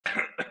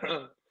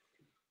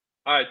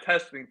All right,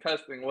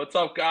 testing. What's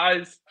up,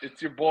 guys?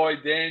 It's your boy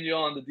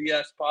Daniel on the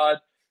DSPod.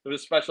 We have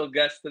a special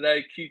guest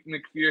today, Keith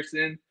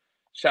McPherson.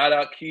 Shout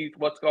out, Keith.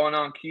 What's going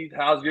on, Keith?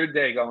 How's your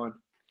day going?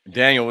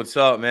 Daniel, what's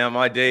up, man?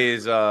 My day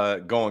is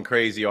going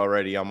crazy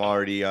already. I'm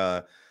already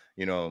a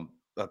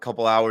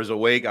couple hours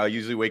awake. I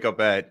usually wake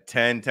up at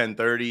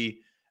 10:30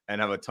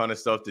 and have a ton of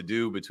stuff to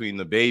do between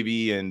the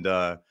baby and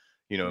taking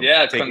care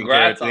of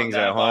Congrats on things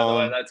that, at by the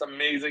way. home. That's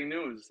amazing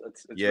news.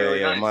 It's Yeah, really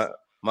yeah. nice.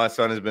 My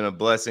son has been a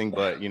blessing,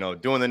 but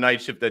doing the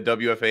night shift at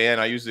Wfan,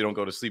 I usually don't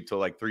go to sleep till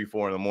like 3,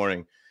 4 in the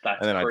morning. That's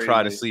And then crazy. I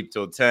try to sleep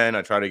till 10.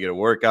 I try to get a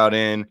workout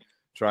in,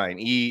 try and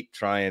eat,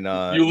 try and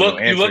you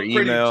look answer pretty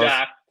emails.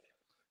 jacked.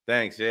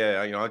 Thanks.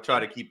 Yeah, I try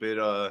to keep it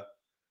try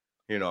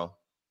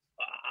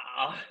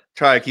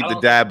to keep the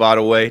dad bod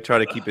away, try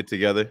to keep it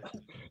together.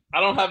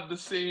 I don't have the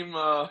same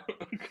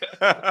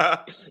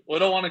we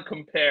don't want to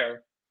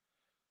compare.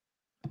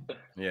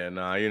 Yeah,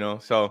 nah,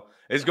 so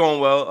it's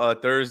going well.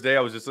 Thursday, I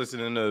was just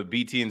listening to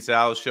BT and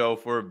Sal's show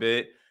for a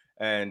bit,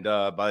 and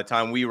by the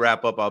time we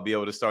wrap up, I'll be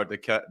able to start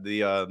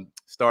the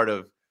start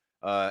of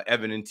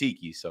Evan and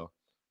Tiki. So,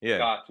 yeah.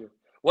 Got you.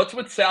 What's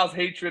with Sal's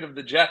hatred of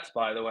the Jets,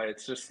 by the way?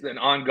 It's just an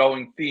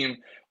ongoing theme.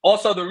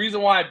 Also, the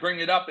reason why I bring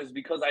it up is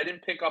because I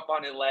didn't pick up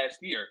on it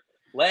last year.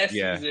 Last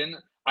season,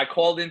 I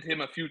called into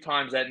him a few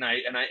times at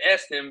night, and I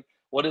asked him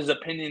what his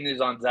opinion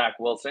is on Zach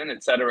Wilson,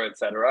 et cetera, et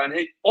cetera. And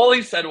all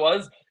he said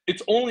was,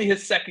 it's only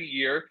his second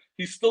year.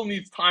 He still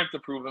needs time to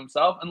prove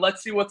himself, and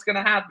let's see what's going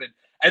to happen.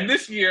 And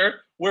this year,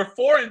 we're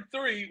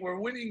 4-3. We're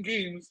winning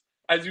games.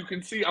 As you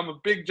can see, I'm a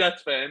big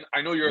Jets fan.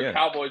 I know you're a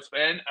Cowboys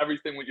fan.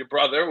 Everything with your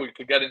brother. We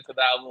could get into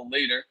that a little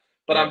later.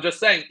 But I'm just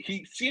saying,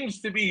 he seems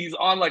to be, he's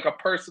on like a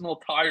personal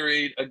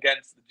tirade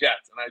against the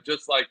Jets. And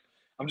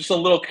I'm just a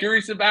little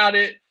curious about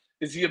it.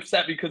 Is he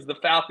upset because the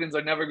Falcons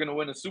are never going to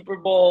win a Super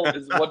Bowl?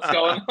 Is what's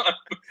going on?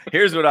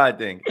 Here's what I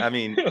think. I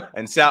mean,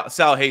 and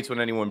Sal hates when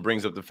anyone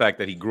brings up the fact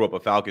that he grew up a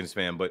Falcons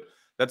fan, but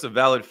that's a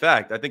valid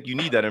fact. I think you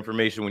need that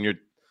information when you're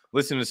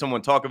listening to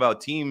someone talk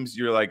about teams.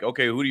 You're like,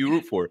 okay, who do you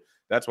root for?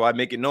 That's why I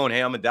make it known. Hey,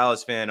 I'm a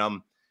Dallas fan.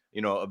 I'm,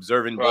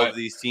 observing both of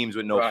these teams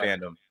with no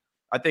fandom.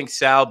 I think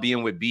Sal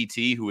being with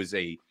BT, who is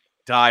a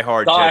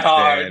diehard Jets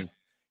fan,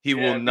 he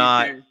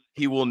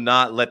will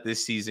not let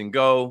this season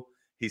go.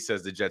 He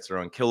says the Jets are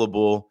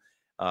unkillable.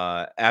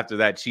 After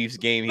that Chiefs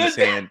game, he's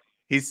saying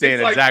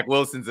that like, Zach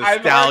Wilson's a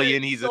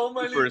stallion. He's so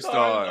a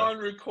superstar. On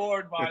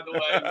record, by the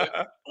way,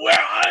 we're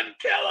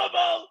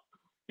unkillable.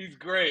 He's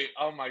great.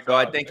 Oh my god! So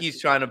I think he's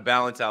trying to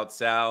balance out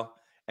Sal,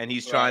 and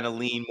he's trying to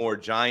lean more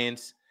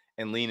Giants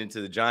and lean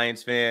into the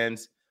Giants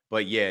fans.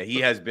 But yeah, he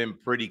has been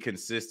pretty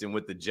consistent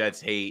with the Jets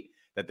hate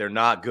that they're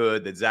not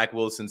good, that Zach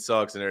Wilson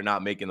sucks, and they're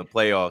not making the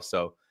playoffs.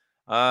 So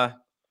I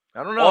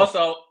don't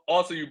know.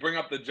 Also, you bring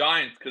up the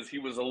Giants because he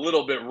was a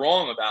little bit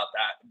wrong about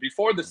that.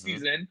 Before the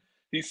season,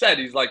 he said,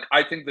 he's like,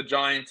 I think the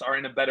Giants are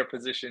in a better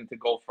position to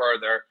go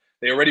further.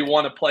 They already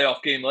won a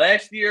playoff game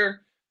last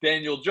year.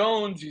 Daniel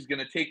Jones, he's going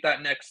to take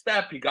that next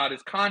step. He got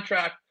his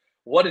contract.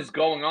 What is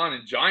going on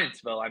in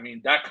Giantsville? I mean,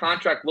 that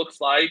contract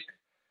looks like,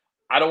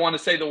 I don't want to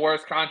say the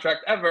worst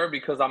contract ever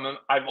because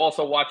I've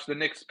also watched the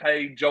Knicks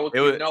pay Joe. It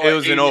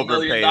was an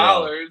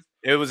overpay.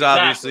 It was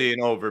obviously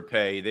an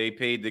overpay. They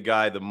paid the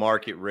guy the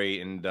market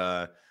rate, and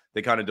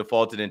they kind of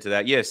defaulted into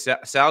that. Yes,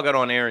 Sal got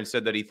on air and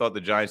said that he thought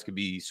the Giants could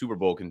be Super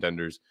Bowl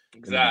contenders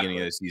in the beginning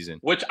of the season.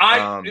 Which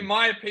in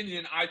my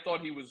opinion, I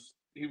thought he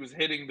was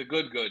hitting the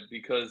good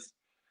because,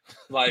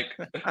 like,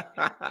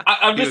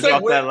 I'm just saying,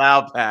 off that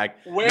loud pack.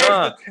 Where's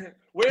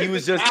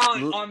the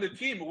talent on the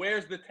team?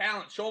 Where's the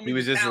talent? Show me. He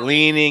was just talent.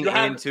 leaning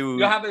into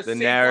the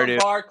narrative.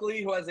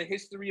 Barkley, who has a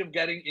history of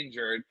getting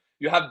injured.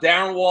 You have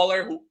Darren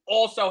Waller, who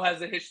also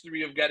has a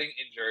history of getting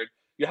injured.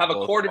 You have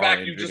a quarterback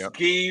you just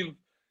gave.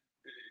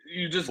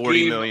 You just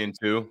 $40 million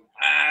too.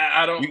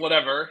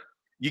 Whatever.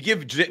 You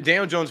give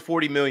Daniel Jones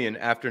 $40 million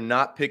after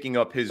not picking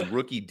up his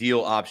rookie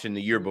deal option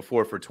the year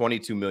before for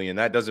 $22 million.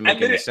 That doesn't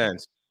make any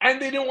sense. And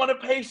they didn't want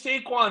to pay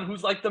Saquon,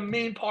 who's like the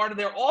main part of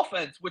their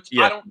offense, which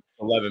I don't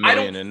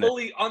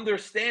fully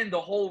understand. The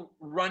whole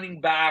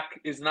running back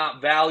is not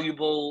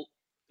valuable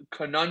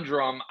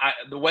conundrum.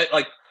 The way,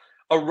 like,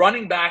 a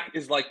running back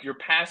is like your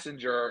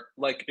passenger.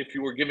 Like if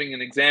you were giving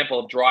an example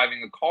of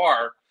driving a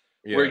car,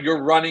 where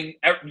you're running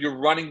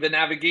the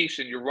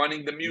navigation, you're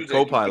running the music,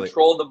 co-pilot. You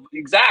control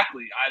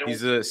exactly.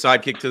 He's a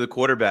sidekick to the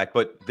quarterback,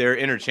 but they're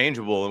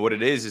interchangeable. And what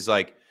it is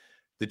like,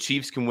 the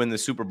Chiefs can win the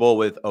Super Bowl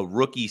with a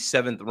rookie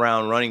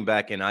 7th-round running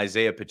back in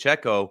Isaiah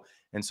Pacheco,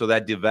 and so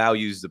that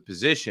devalues the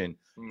position.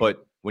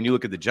 But when you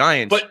look at the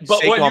Giants,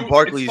 Saquon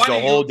Barkley is the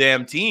whole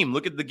damn team.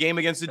 Look at the game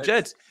against the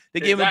Jets. They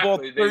gave him the ball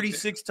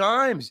 36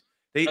 times.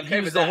 He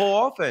was the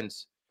whole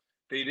offense.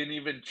 They didn't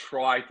even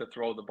try to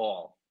throw the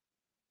ball.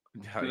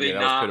 That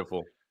was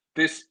pitiful.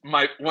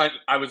 When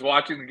I was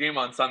watching the game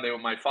on Sunday with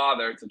my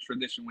father, it's a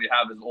tradition we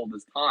have as old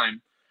as time.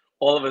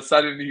 All of a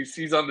sudden, he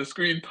sees on the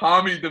screen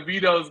Tommy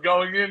DeVito's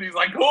going in. He's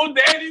like, "Who,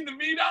 Danny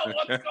DeVito?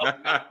 What's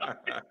going on?"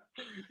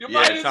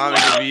 Tommy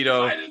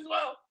DeVito. Might as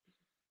well.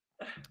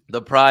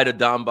 The pride of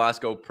Don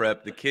Bosco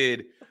Prep. The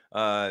kid,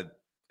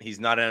 he's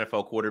not an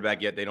NFL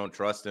quarterback yet. They don't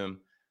trust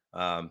him.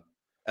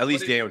 At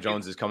least Daniel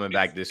Jones is coming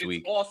back this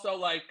week. Also,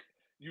 like,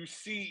 you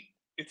see,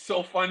 it's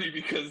so funny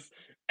because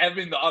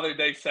Evan the other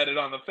day said it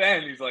on the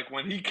fan. He's like,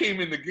 when he came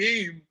in the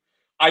game,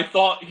 I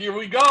thought, here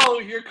we go.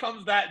 Here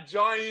comes that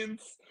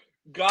Giants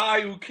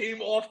guy who came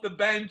off the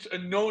bench, a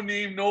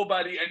no-name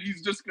nobody, and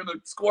he's just going to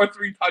score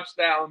 3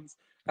 touchdowns.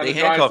 And they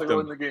handcuffed him.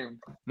 Win the game.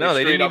 No,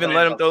 they didn't even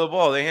let him throw the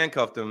ball. They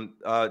handcuffed him.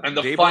 And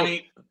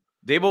the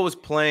Dable was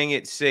playing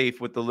it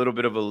safe with a little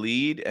bit of a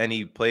lead, and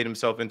he played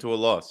himself into a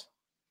loss.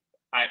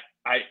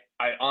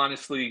 I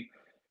honestly,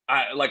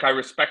 I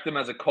respect him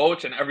as a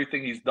coach and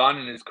everything he's done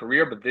in his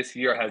career, but this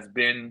year has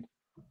been,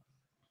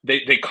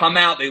 they come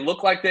out, they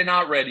look like they're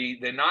not ready,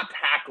 they're not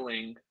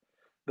tackling,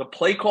 the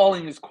play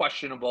calling is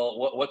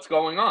questionable. What's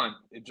going on?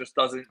 It just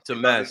doesn't. It's a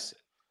mess.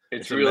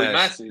 It's really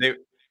messy.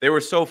 They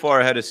were so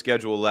far ahead of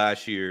schedule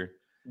last year.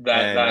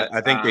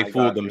 I think they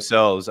fooled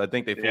themselves. I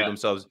think they fooled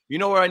themselves. You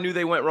know where I knew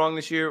they went wrong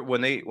this year?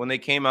 When they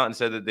came out and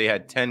said that they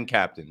had 10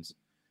 captains.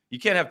 You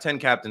can't have 10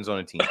 captains on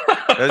a team.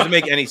 That doesn't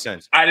make any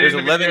sense. There's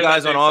 11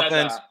 guys on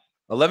offense,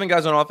 11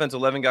 guys on offense,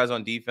 11 guys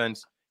on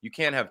defense. You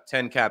can't have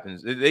 10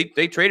 captains.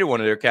 They traded one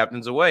of their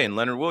captains away in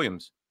Leonard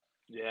Williams.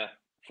 Yeah,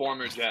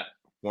 former Jet.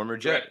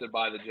 Drafted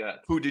by the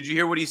Jets. Who did you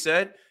hear what he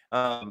said?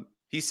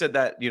 He said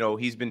that,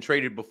 he's been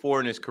traded before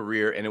in his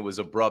career and it was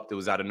abrupt. It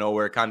was out of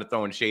nowhere, kind of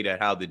throwing shade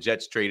at how the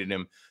Jets traded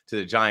him to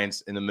the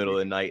Giants in the middle of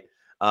the night.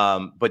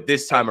 But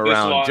this time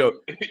around,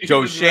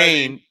 Joe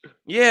Shane,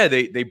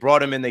 they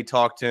brought him in, they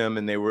talked to him,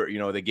 and they were,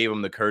 they gave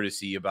him the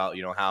courtesy about,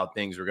 how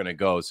things were going to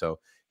go. So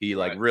he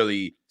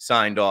really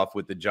signed off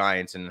with the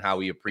Giants and how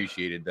he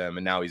appreciated them.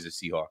 And now he's a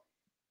Seahawk.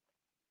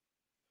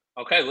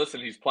 Okay, listen,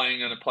 he's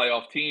playing in a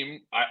playoff team.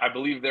 I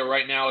believe they're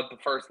right now at the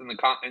first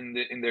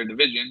in their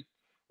division,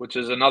 which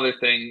is another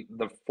thing.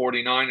 The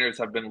 49ers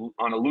have been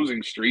on a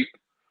losing streak,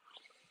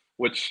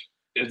 which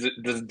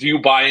do you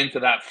buy into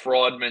that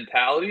fraud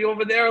mentality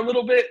over there a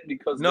little bit?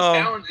 Because the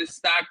talent is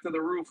stacked to the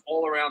roof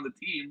all around the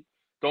team.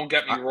 Don't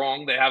get me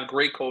wrong, they have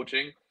great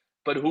coaching,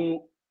 but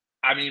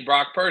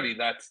Brock Purdy,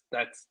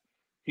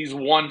 he's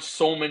won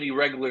so many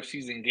regular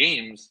season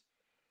games.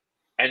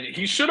 And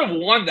he should have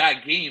won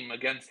that game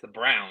against the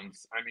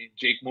Browns.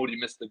 Jake Moody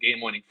missed the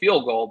game-winning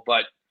field goal,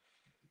 but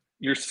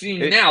you're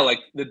seeing now, like,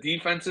 the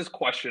defense is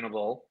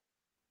questionable.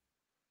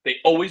 They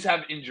always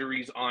have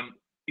injuries on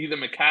either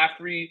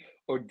McCaffrey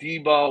or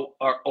Debo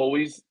are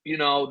always,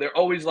 they're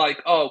always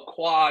like, oh,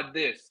 quad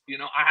this.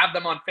 I have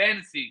them on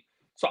fantasy,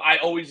 so I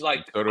always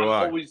like,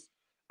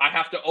 I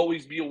have to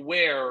always be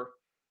aware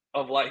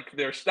of, like,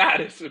 their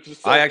status, which is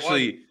so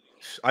funny.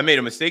 I made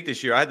a mistake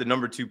this year. I had the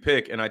number 2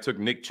 pick, and I took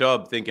Nick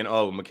Chubb thinking,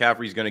 oh,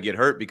 McCaffrey's going to get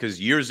hurt, because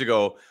years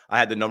ago I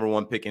had the number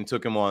 1 pick and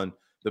took him on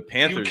the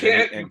Panthers.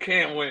 You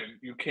can't win.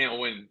 You can't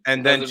win.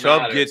 And then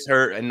Chubb gets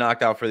hurt and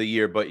knocked out for the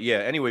year. But, yeah,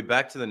 anyway,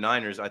 back to the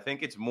Niners. I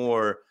think it's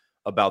more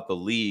about the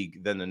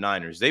league than the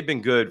Niners. They've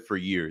been good for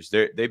years.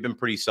 They've been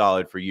pretty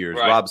solid for years.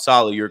 Right. Rob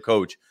Saleh, your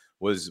coach,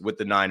 was with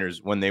the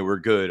Niners when they were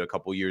good a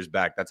couple years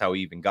back. That's how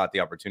he even got the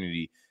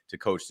opportunity to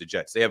coach the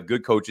Jets. They have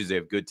good coaches. They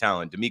have good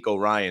talent. DeMeco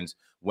Ryans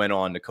went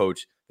on to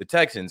coach the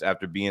Texans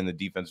after being the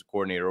defensive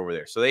coordinator over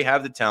there. So they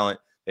have the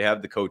talent. They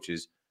have the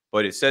coaches.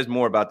 But it says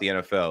more about the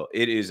NFL.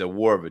 It is a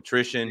war of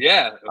attrition.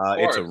 Yeah,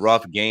 it's a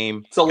rough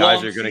game.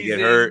 Guys are going to get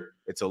hurt.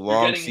 It's a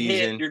long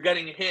season. You're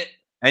getting hit.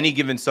 Any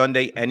given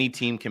Sunday, any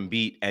team can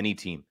beat any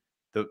team.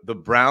 The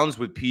Browns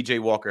with P.J.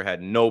 Walker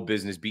had no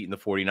business beating the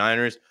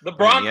 49ers. The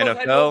Broncos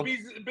had no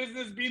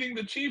business beating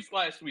the Chiefs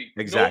last week.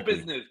 Exactly. No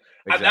business.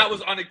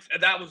 Exactly.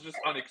 And that was just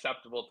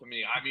unacceptable to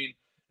me.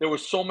 There were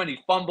so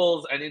many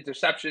fumbles and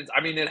interceptions.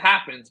 It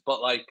happens,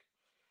 but, like,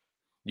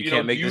 you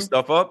can't make this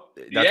stuff up.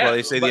 That's why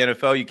they say the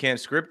NFL, you can't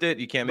script it.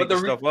 You can't make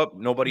this stuff up.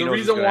 Nobody knows.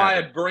 The reason why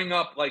I bring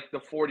up, like, the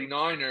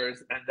 49ers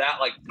and that,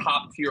 like,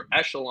 top-tier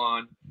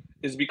echelon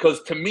is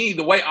because, to me,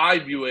 the way I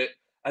view it,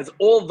 as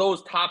all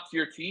those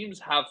top-tier teams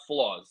have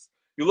flaws.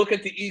 You look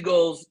at the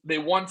Eagles, they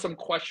won some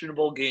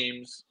questionable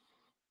games.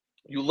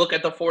 You look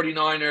at the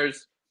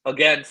 49ers,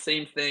 again,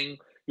 same thing.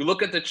 You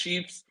look at the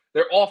Chiefs,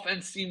 their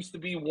offense seems to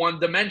be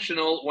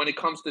one-dimensional when it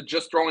comes to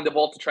just throwing the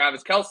ball to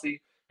Travis Kelce,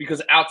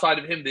 because outside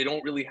of him, they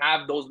don't really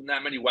have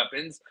that many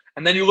weapons.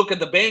 And then you look at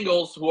the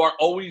Bengals, who are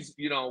always,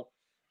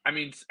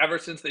 ever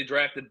since they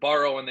drafted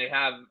Burrow and they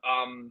have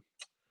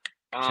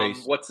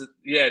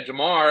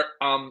Jamar,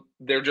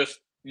 they're just,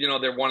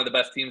 they're one of the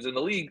best teams in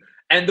the league.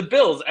 And the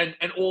Bills and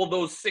all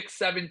those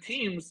 6-7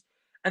 teams,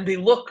 and they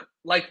look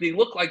like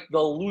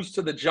they'll lose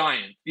to the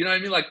Giants. You know what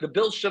I mean? Like, the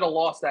Bills should have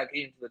lost that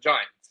game to the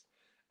Giants.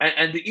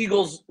 And the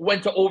Eagles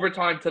went to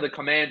overtime to the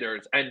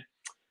Commanders. And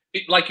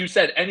like you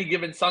said, any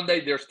given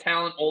Sunday, there's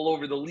talent all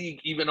over the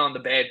league, even on the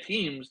bad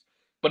teams.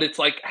 But it's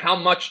like, how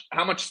much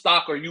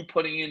stock are you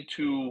putting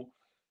into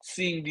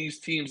seeing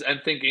these teams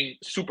and thinking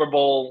Super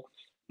Bowl,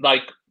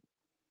 like,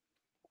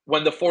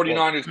 when the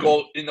 49ers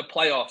go in the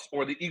playoffs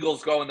or the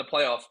Eagles go in the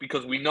playoffs,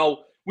 because we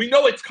know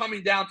it's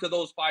coming down to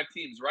those 5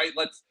 teams, right?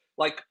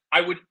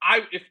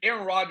 If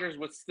Aaron Rodgers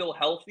was still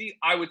healthy,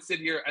 I would sit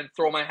here and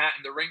throw my hat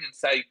in the ring and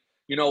say,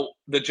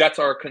 the Jets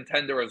are a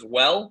contender as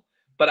well.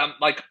 but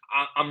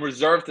I'm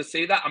reserved to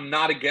say that. I'm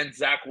not against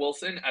Zach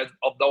Wilson,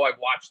 although I've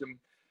watched him.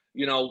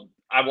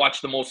 I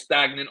watched the most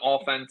stagnant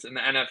offense in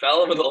the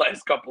NFL over the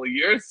last couple of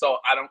years. So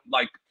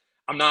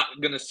I'm not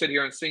going to sit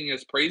here and sing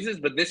his praises,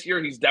 but this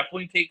year he's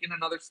definitely taken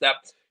another step.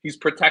 He's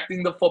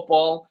protecting the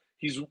football.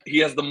 He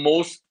has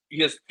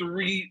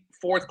 3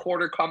 fourth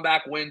quarter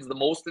comeback wins, the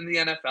most in the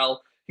NFL.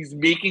 He's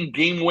making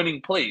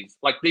game-winning plays.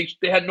 Like they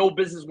had no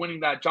business winning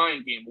that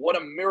Giant game. What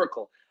a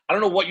miracle. I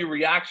don't know what your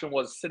reaction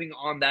was sitting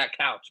on that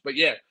couch, but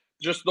yeah,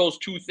 just those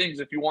two things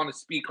if you want to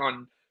speak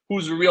on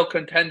who's a real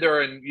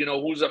contender and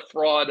who's a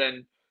fraud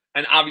and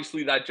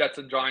obviously that Jets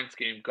and Giants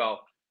game. Go.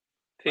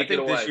 I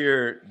think this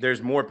year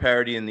there's more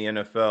parity in the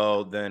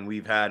NFL than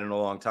we've had in a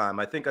long time.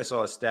 I think I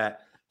saw a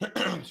stat.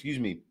 Excuse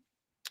me.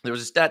 There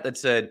was a stat that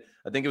said,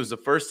 I think it was the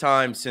first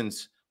time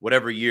since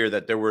whatever year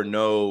that there were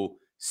no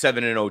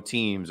 7-0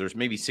 teams or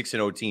maybe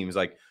 6-0 teams.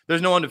 Like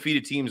there's no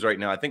undefeated teams right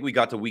now. I think we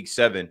got to week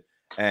 7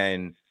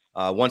 and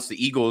once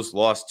the Eagles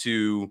lost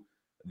to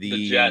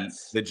the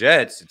Jets,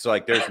 it's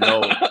like there's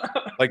no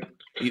like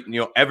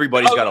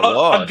everybody's got a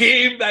loss. A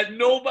game that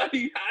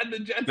nobody had the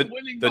Jets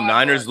winning. The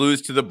Niners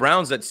lose to the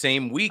Browns that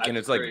same week, and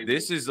it's crazy. Like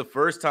this is the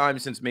first time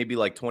since maybe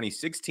like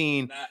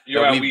 2016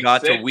 that we've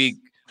got to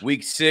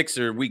week 6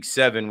 or week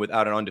 7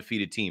 without an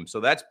undefeated team. So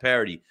that's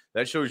parity.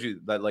 That shows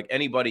you that like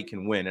anybody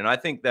can win. And I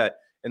think that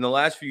in the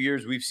last few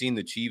years we've seen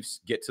the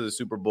Chiefs get to the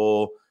Super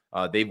Bowl.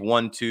 They've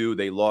won 2.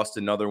 They lost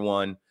another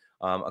one.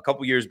 A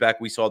couple years back,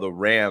 we saw the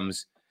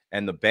Rams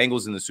and the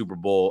Bengals in the Super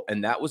Bowl,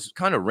 and that was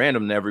kind of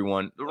random to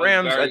everyone. The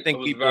Rams, I think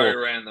very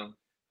random.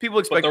 People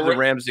expected the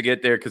Rams to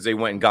get there because they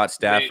went and got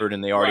Stafford,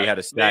 and they already had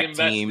a stacked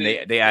team.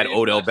 They had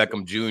Odell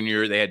Beckham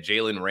Jr., they had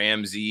Jalen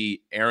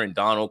Ramsey, Aaron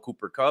Donald,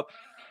 Cooper Kupp.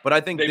 But I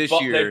think this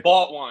year they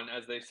bought one,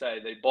 as they say.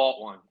 They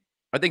bought one.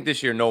 I think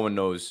this year no one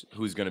knows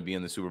who's going to be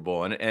in the Super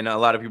Bowl, and a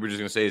lot of people are just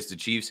going to say it's the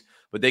Chiefs,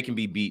 but they can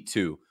be beat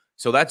too.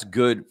 So that's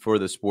good for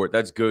the sport.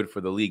 That's good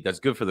for the league. That's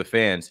good for the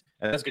fans.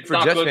 And that's good for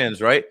Jets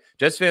fans, right?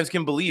 Jets fans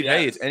can believe,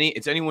 hey,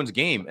 it's anyone's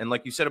game. And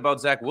like you said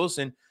about Zach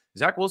Wilson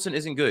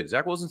isn't good.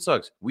 Zach Wilson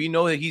sucks. We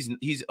know that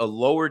he's a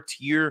lower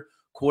tier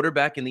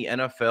quarterback in the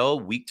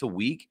NFL week to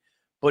week,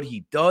 but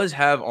he does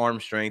have arm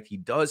strength. He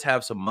does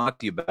have some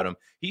moxie about him.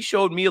 He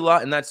showed me a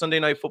lot in that Sunday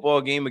Night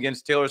Football game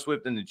against Taylor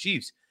Swift and the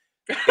Chiefs.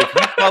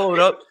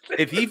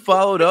 If he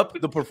followed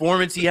up the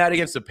performance he had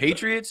against the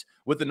Patriots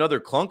with another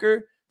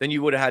clunker, then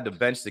you would have had to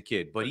bench the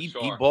kid. But he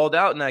balled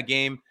out in that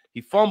game.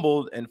 He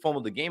fumbled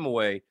the game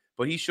away,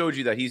 but he showed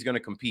you that he's going to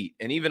compete.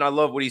 And even I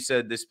love what he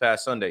said this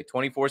past Sunday,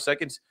 24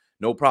 seconds,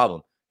 no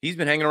problem. He's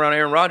been hanging around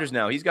Aaron Rodgers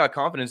now. He's got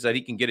confidence that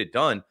he can get it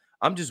done.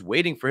 I'm just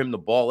waiting for him to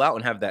ball out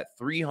and have that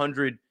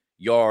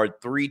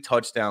 300-yard,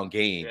 3-touchdown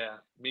game. Yeah,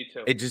 me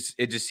too. It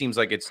just seems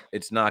like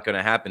it's not going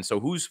to happen. So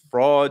who's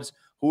frauds?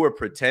 Who are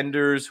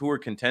pretenders? Who are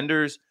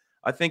contenders?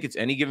 I think it's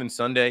any given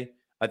Sunday.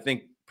 I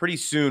think pretty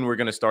soon we're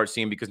going to start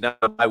seeing, because now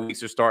the bye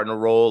weeks are starting to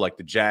roll. Like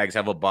the Jags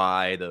have a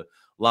bye, the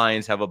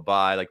Lions have a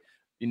bye. Like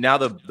now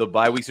the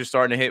bye weeks are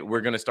starting to hit.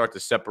 We're going to start to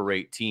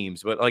separate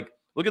teams. But like,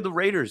 look at the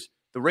Raiders.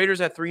 The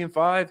Raiders at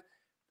 3-5.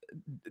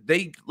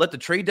 They let the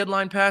trade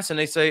deadline pass, and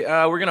they say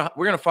we're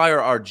gonna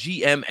fire our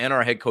GM and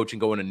our head coach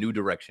and go in a new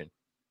direction.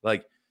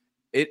 Like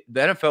the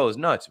NFL is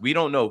nuts. We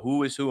don't know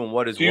who is who and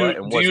what is what.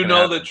 And do you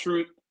know the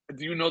truth?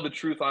 Do you know the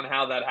truth on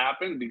how that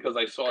happened? Because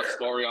I saw a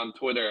story on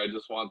Twitter. I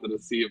just wanted to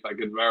see if I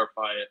could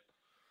verify it.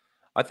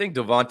 I think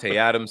Devontae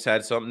Adams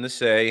had something to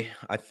say.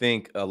 I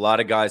think a lot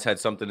of guys had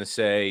something to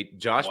say.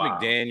 Josh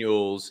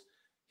McDaniels,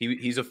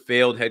 he's a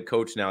failed head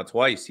coach now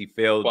twice. He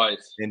failed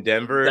in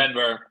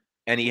Denver.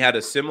 And he had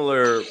a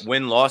similar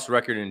win-loss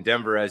record in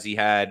Denver as he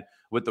had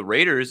with the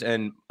Raiders.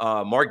 And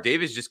Mark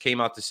Davis just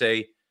came out to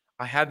say,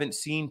 I haven't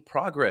seen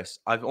progress.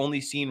 I've only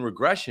seen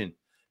regression.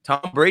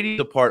 Tom Brady's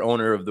a part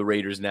owner of the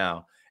Raiders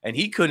now. And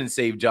he couldn't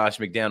save Josh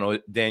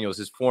McDaniels,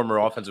 his former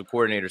offensive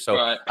coordinator. So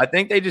I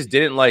think they just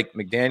didn't like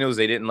McDaniels.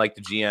 They didn't like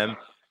the GM.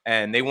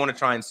 And they want to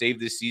try and save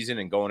this season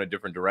and go in a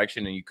different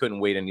direction. And you couldn't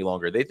wait any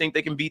longer. They think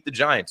they can beat the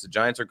Giants. The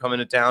Giants are coming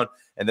to town.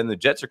 And then the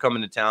Jets are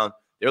coming to town.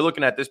 They're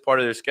looking at this part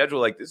of their schedule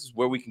like this is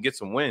where we can get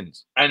some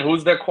wins. And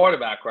who's their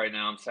quarterback right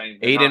now? I'm saying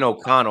Aiden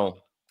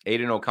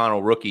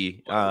O'Connell,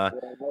 rookie.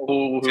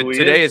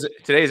 Today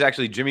is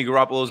actually Jimmy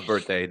Garoppolo's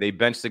birthday. They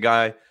benched the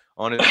guy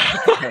on his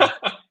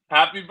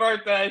Happy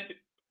birthday.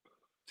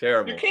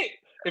 Terrible. You can't,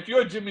 if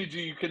you're Jimmy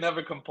G, you can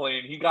never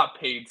complain. He got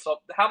paid. So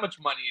how much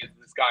money has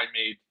this guy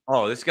made?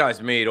 Oh, this guy's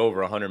made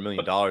over $100 million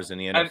in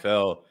the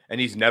NFL,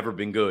 and he's never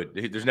been good.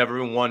 There's never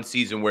been one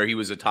season where he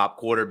was a top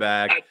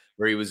quarterback,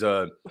 where he was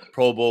a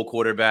Pro Bowl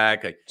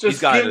quarterback.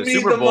 He's got a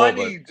Super Bowl.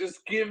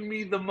 Just give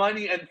me the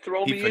money and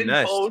throw me in,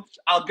 coach.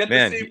 I'll get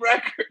the same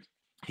record.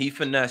 He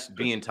finessed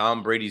being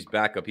Tom Brady's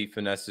backup. He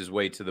finessed his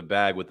way to the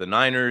bag with the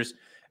Niners.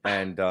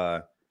 And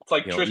it's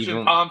like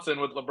Tristan Thompson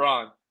with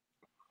LeBron.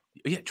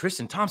 Yeah,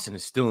 Tristan Thompson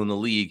is still in the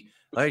league.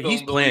 Like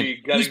he's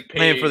playing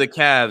for the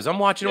Cavs. I'm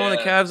watching him on the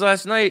Cavs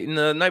last night and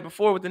the night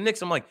before with the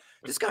Knicks. I'm like,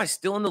 this guy's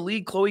still in the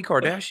league. Khloe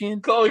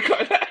Kardashian.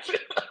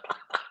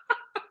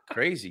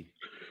 Crazy.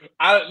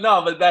 I don't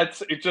know, but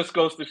it just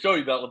goes to show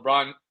you that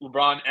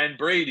LeBron and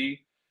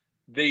Brady,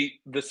 the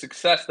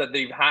success that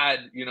they've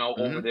had,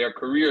 over Mhm. their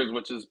careers,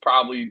 which is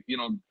probably,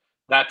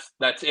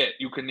 that's it.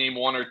 You can name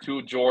one or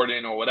two,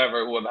 Jordan or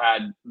whatever, who have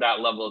had that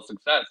level of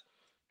success,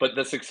 but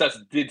the success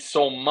did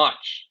so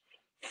much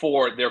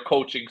for their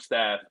coaching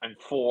staff and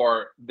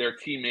for their The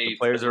teammates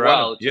players as around him.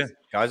 well. Yeah,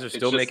 guys are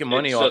still making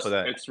money off of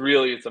that. It's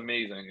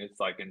amazing. It's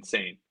like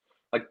insane.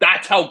 Like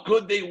that's how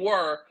good they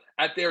were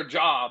at their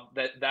job,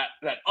 that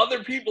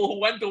other people who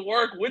went to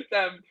work with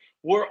them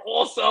were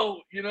also,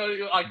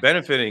 like,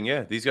 Benefiting,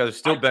 yeah. These guys are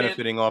still I can't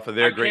benefiting off of I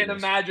their can't greatness.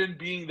 imagine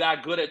being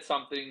that good at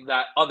something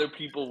that other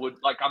people would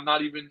like. I'm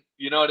not even,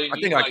 you know what I I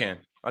mean? think I Like, can.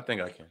 I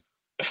think I can.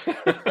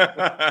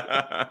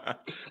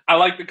 I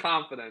like the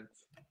confidence.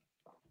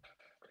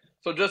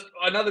 So just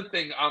another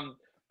thing,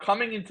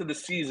 coming into the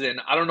season,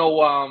 I don't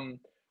know,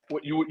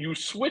 what you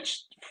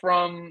switched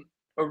from,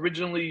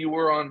 originally you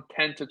were on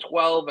 10 to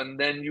 12, and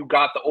then you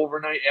got the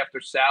overnight after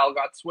Sal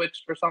got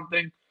switched or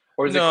something?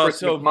 Or is it No, Chris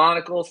so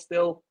McMonagle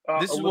still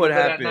this a is what little bit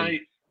at happened.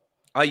 night?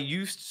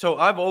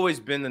 I've always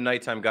been the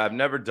nighttime guy. I've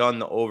never done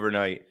the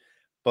overnight.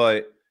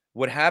 But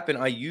what happened,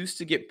 I used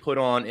to get put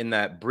on in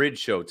that bridge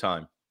show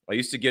time. I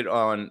used to get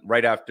on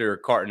right after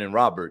Carton and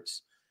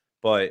Roberts.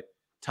 But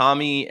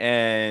Tommy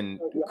and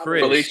You have a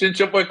Chris,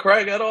 relationship with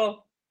Craig at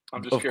all?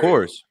 I'm just of curious.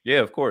 course. Yeah,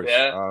 of course.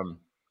 Yeah,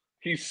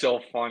 he's so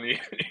funny.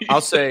 I'll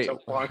He's such say a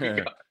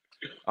funny guy.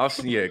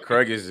 yeah,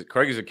 Craig is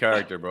a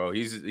character, bro.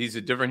 He's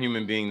a different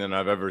human being than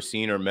I've ever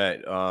seen or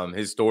met.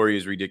 His story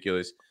is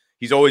ridiculous.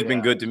 He's always been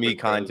Yeah, good to it's me, pretty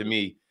kind to crazy.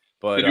 me.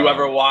 But Did you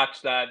ever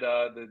watch that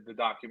the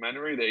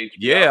documentary, the HBO?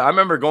 yeah, I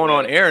remember going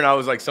on Yeah. air and I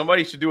was like,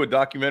 somebody should do a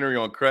documentary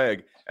on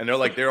Craig. And they're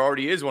like, there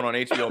already is one on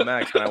HBO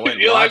Max. And I went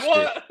and You're like,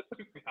 watched it.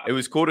 what? It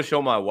was cool to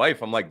show my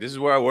wife. I'm like, this is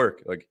where I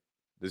work. Like,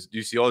 this, do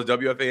you see all the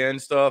WFAN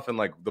stuff and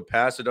like the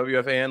past of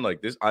WFAN?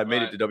 Like this, I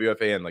made it Right, to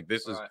WFAN. Like,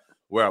 this is right.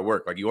 where I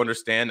work. Like, you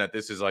understand that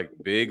this is like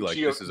big. Like,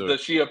 this is a,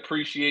 Does she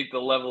appreciate the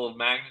level of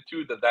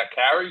magnitude that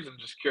carries? I'm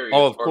just oh, curious.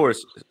 of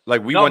course.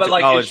 Like, we No, went but to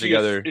like, college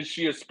together. is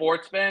she a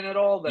sports fan at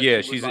all? That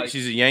Yeah, she would like.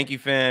 she's a Yankee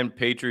fan,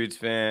 Patriots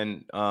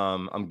fan.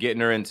 I'm getting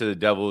her into the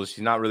Devils.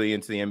 She's not really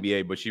into the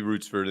NBA, but she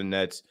roots for the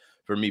Nets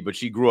for me. But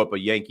she grew up a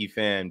Yankee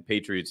fan,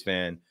 Patriots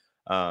fan.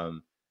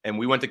 And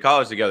we went to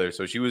college together.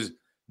 So she was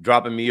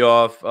dropping me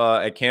off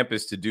at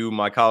campus to do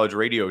my college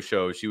radio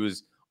show. She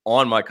was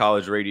on my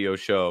college radio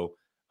show.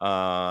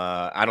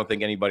 I don't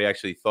think anybody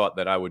actually thought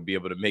that I would be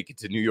able to make it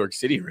to New York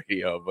City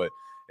radio, but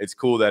it's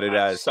cool that it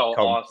That's has so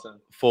come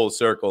awesome. full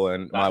circle.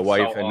 And my That's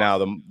wife so and now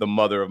awesome. the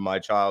mother of my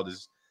child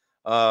is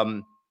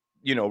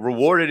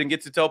rewarded and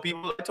get to tell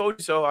people I told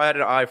you so. I had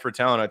an eye for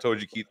talent. I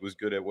told you Keith was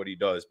good at what he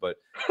does. But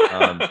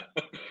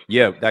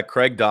yeah, that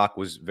Craig doc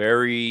was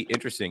very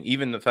interesting.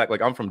 Even the fact,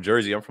 like, I'm from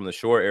Jersey, I'm from the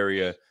shore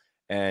area,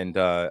 and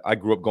I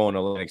grew up going to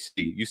Atlantic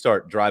City. You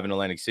start driving to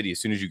Atlantic City as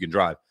soon as you can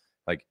drive.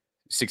 Like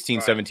 16,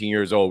 Right. 17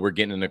 years old, we're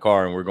getting in the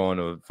car and we're going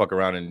to fuck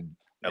around in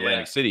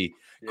Atlantic City.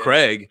 Yeah.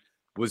 Craig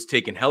was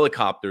taking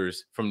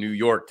helicopters from New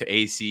York to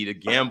AC to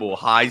gamble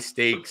high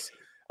stakes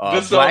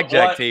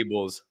blackjack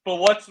tables. But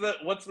what's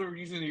the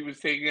reason he was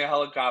taking a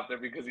helicopter?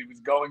 Because he was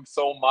going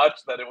so much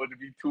that it would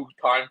be too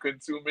time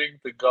consuming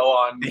to go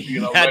on. He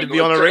had to be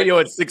on the radio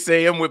at 6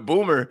 a.m. with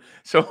Boomer.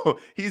 So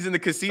he's in the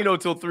casino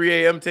till 3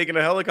 a.m. taking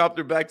a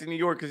helicopter back to New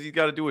York because he's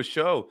got to do a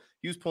show.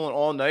 He was pulling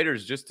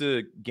all-nighters just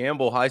to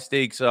gamble high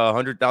stakes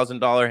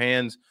 $100,000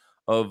 hands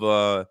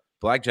of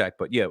blackjack.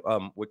 But yeah,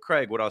 with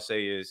Craig, what I'll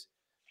say is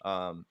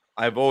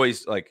I've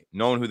always like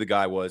known who the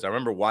guy was. I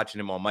remember watching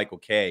him on Michael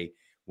Kay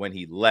when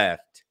he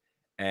left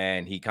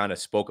and he kind of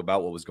spoke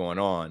about what was going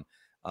on.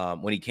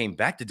 When he came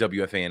back to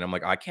WFAN, I'm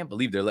like, I can't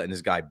believe they're letting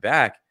this guy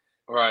back.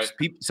 Right.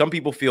 Some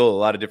people feel a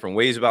lot of different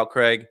ways about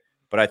Craig,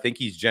 but I think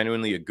he's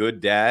genuinely a good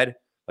dad,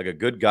 like a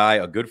good guy,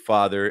 a good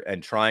father,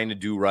 and trying to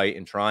do right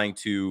and trying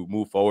to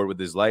move forward with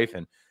his life.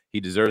 And he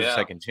deserves a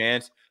second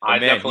chance. But I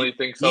definitely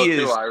think so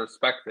too. I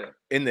respect it.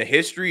 In the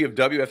history of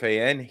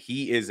WFAN,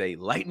 he is a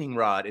lightning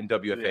rod in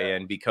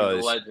WFAN because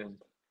he's a legend.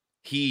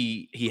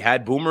 He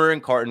had Boomer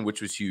and Carton,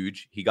 which was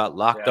huge. He got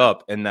locked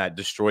up and that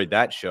destroyed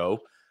that show.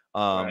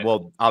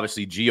 Well,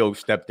 obviously Gio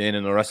stepped in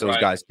and the rest of those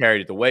guys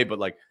carried it away. But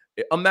like,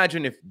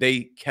 imagine if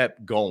they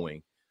kept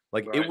going,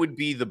 like it would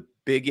be the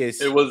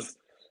biggest.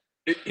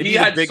 He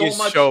had the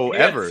biggest show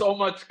ever. Had so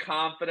much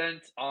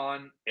confidence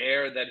on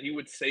air that he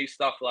would say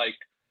stuff like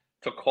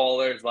to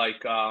callers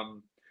like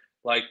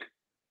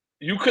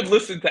you could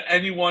listen to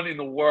anyone in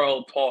the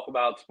world talk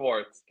about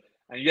sports,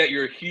 and yet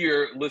you're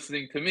here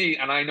listening to me,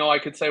 and I know I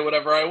could say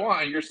whatever I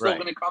want, and you're still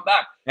going to come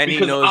back. And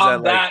because he knows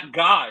I'm that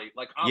guy.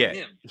 Like, I'm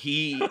him.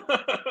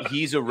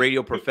 He's a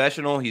radio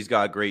professional. He's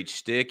got a great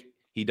shtick.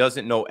 He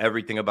doesn't know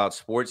everything about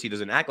sports. He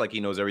doesn't act like he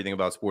knows everything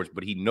about sports,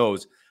 but he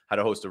knows how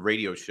to host a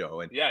radio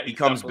show. And he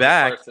comes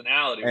back,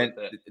 and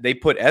they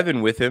put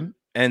Evan with him,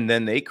 and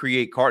then they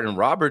create Carton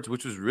Roberts,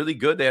 which was really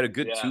good. They had a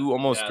good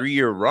almost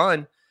 3-year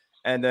run.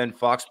 And then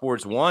Fox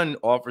Sports 1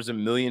 offers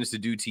him millions to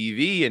do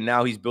TV, and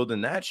now he's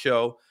building that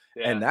show.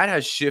 Yeah. And that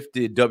has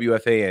shifted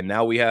WFAN.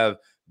 Now we have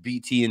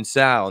BT and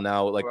Sal.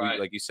 Now, like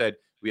you said,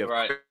 we have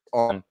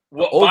on.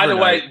 Well, by the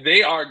way,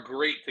 they are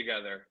great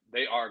together.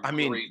 They are.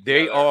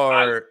 They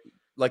are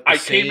like the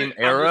same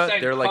era. I'm just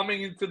saying, they're like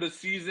coming into the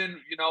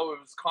season, it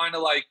was kind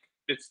of like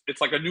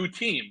it's like a new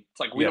team. It's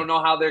like we don't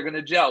know how they're going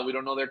to gel. We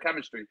don't know their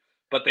chemistry,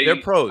 but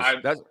they're pros.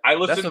 I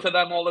listen to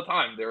them all the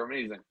time. They're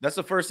amazing. That's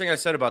the first thing I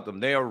said about them.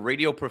 They are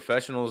radio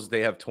professionals.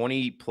 They have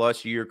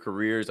 20+ year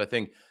careers. I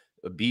think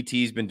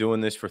BT's been doing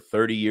this for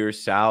 30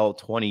 years, Sal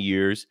 20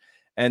 years,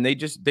 and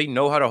they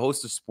know how to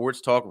host a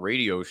sports talk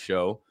radio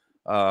show.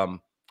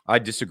 I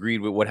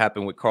disagreed with what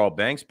happened with Carl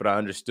Banks, but I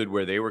understood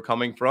where they were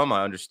coming from.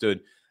 I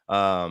understood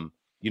how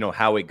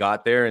it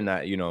got there, and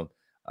that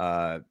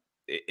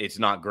it's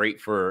not great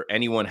for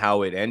anyone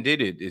how it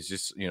ended. It's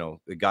just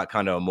it got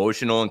kind of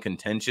emotional and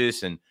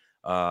contentious, and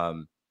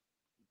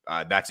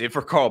that's it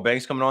for Carl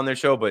Banks coming on their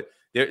show. But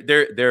they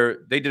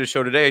did a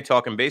show today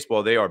talking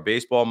baseball. They are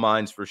baseball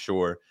minds for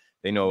sure.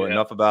 They know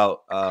enough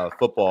about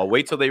football.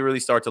 Wait till they really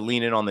start to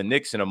lean in on the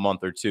Knicks in a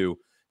month or two.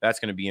 That's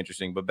going to be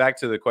interesting. But back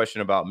to the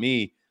question about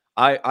me,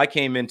 I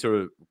came in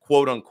to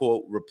quote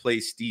unquote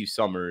replace Steve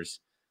Summers,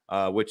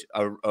 which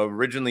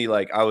originally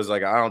I was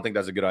like, I don't think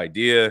that's a good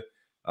idea.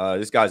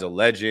 This guy's a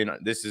legend.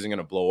 This isn't going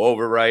to blow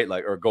over right,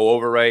 or go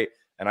over right.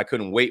 And I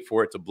couldn't wait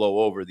for it to blow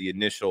over the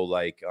initial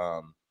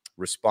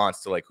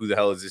response to who the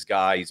hell is this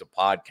guy? He's a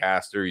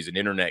podcaster. He's an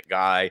internet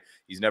guy.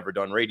 He's never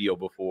done radio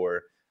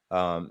before.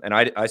 And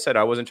I said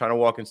I wasn't trying to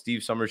walk in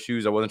Steve Summers'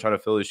 shoes. I wasn't trying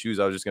to fill his shoes.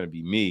 I was just going to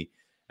be me.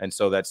 And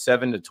so that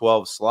 7 to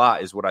 12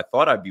 slot is what I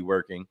thought I'd be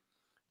working.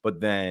 But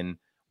then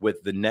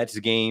with the Nets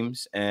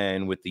games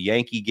and with the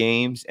Yankee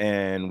games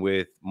and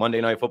with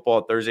Monday Night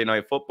Football, Thursday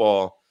Night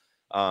Football,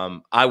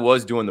 I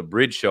was doing the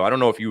bridge show. I don't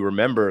know if you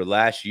remember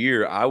last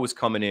year, I was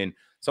coming in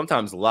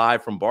sometimes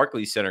live from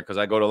Barclays Center because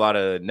I go to a lot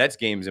of Nets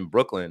games in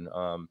Brooklyn.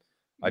 I'm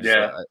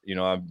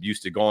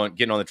used to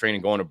getting on the train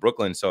and going to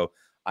Brooklyn. So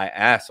I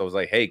asked, I was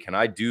like, hey, can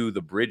I do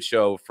the bridge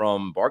show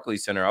from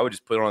Barclays Center? I would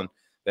just put on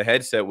the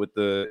headset with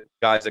the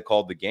guys that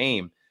called the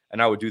game,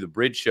 and I would do the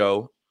bridge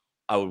show.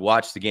 I would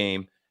watch the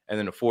game, and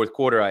then the fourth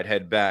quarter, I'd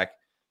head back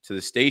to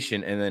the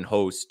station and then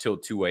host till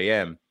 2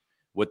 a.m.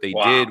 What they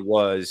did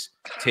was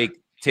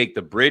take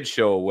the bridge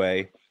show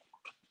away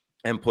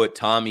and put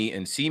Tommy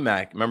and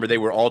C-Mac. Remember, they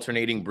were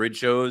alternating bridge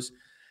shows,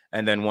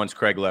 and then once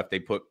Craig left, they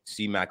put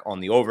C-Mac on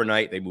the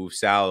overnight. They moved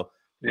Sal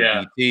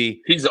with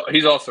BT.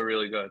 He's also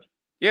really good.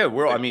 Yeah,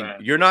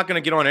 you're not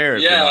going to get on air.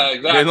 Yeah,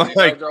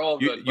 exactly. They're all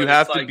good, you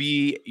have to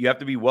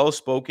be well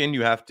spoken.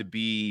 You have to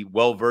be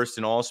well versed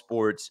in all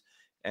sports,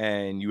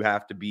 and you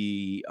have to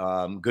be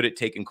good at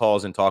taking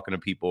calls and talking to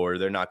people, or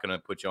they're not going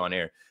to put you on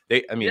air.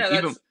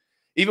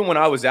 Even when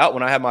I was out,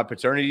 when I had my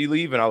paternity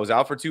leave and I was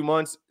out for 2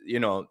 months,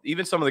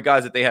 even some of the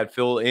guys that they had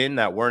fill in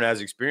that weren't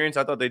as experienced,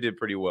 I thought they did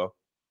pretty well.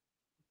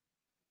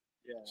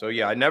 Yeah. So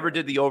I never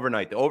did the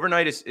overnight. The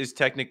overnight is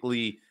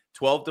technically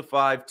 12 to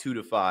 5, 2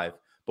 to 5.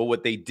 But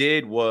what they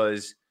did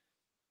was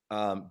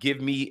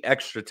give me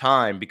extra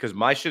time because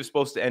my shift's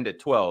supposed to end at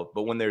 12.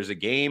 But when there's a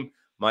game,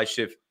 my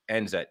shift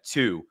ends at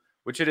 2,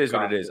 which it is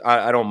what it is.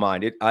 I don't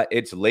mind it.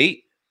 It's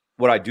late.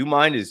 What I do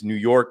mind is New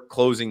York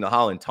closing the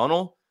Holland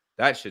Tunnel.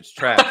 That shit's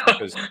trash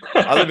because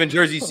I live in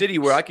Jersey City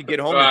where I could get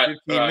home in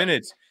 15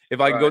 minutes if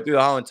I could go through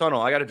the Holland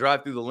Tunnel. I got to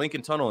drive through the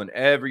Lincoln Tunnel, and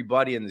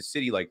everybody in the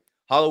city, like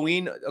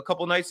Halloween a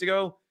couple nights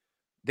ago,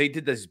 they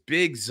did this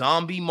big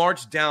zombie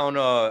march down.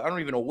 I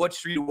don't even know what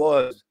street it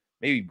was.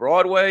 Maybe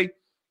Broadway,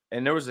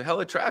 and there was a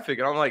hell of traffic.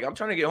 And I'm like, I'm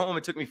trying to get home.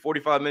 It took me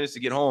 45 minutes to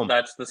get home.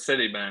 That's the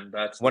city, man.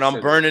 When I'm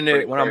burning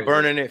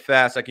it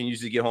fast, I can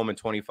usually get home in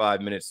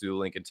 25 minutes through the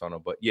Lincoln Tunnel.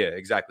 But yeah,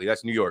 exactly.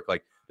 That's New York.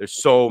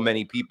 There's so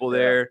many people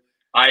there.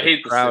 I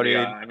hate crowded.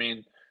 The city. I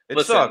mean,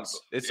 it sucks.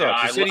 It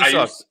sucks. The city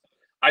sucks.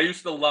 I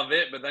used to love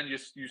it, but then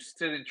you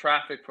sit in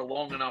traffic for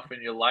long enough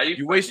in your life.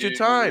 You waste your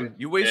time.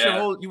 You waste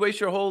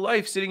your whole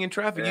life sitting in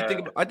traffic. Yeah.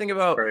 I think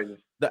about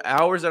the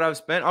hours that I've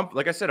spent.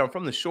 Like I said, I'm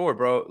from the shore,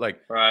 bro.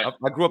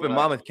 I grew up in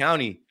Monmouth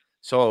County,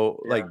 so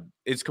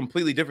it's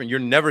completely different. You're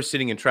never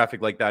sitting in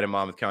traffic like that in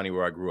Monmouth County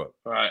where I grew up.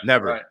 Right.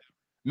 Never. Right.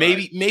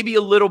 Maybe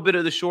a little bit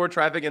of the shore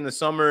traffic in the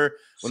summer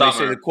when they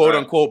say the quote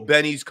unquote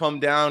bennies come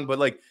down. But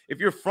if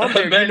you're from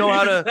there, you know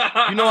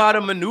how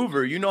to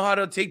maneuver. You know how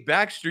to take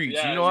back streets.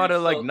 Yeah, you know how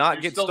to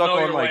not get stuck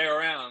on way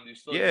around.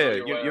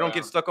 You don't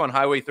get stuck on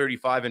Highway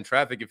 35 in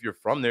traffic if you're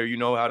from there. You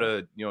know how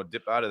to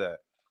dip out of that.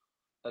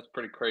 That's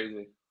pretty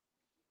crazy.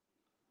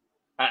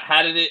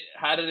 How did it?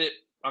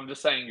 I'm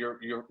just saying,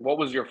 what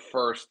was your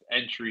first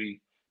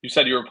entry? You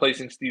said you were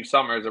replacing Steve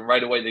Summers, and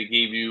right away they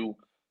gave you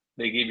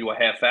a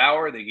half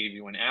hour. They gave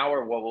you an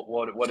hour.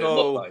 What did it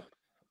look like?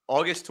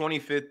 August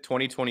 25th,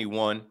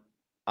 2021,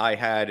 I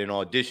had an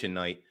audition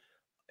night.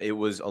 It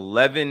was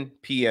 11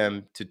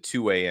 p.m. to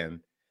 2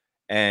 a.m.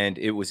 And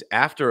it was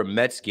after a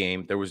Mets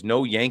game. There was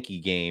no Yankee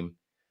game.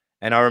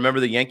 And I remember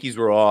the Yankees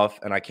were off,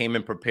 and I came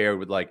in prepared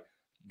with going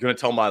to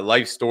tell my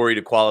life story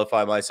to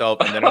qualify myself.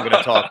 And then I'm going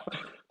to talk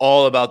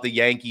all about the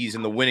Yankees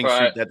and the winning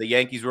streak that the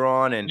Yankees were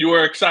on. And you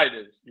were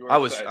excited. I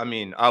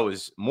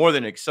was more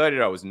than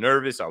excited. I was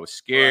nervous. I was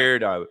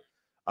scared. Right.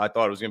 I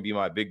thought it was going to be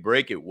my big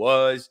break. It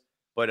was.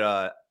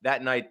 But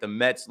that night, the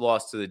Mets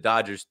lost to the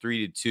Dodgers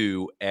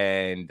 3-2.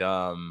 And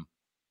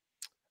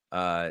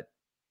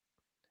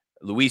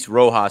Luis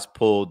Rojas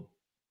pulled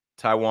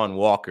Taijuan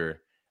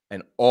Walker,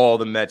 and all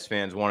the Mets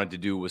fans wanted to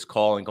do was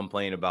call and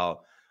complain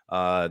about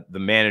the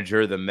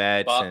manager, the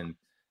Mets, Buck.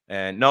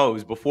 and no, it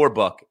was before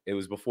Buck. It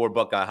was before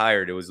Buck got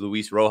hired. It was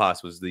Luis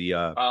Rojas was the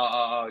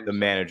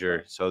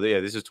manager. So yeah,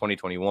 this is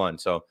 2021.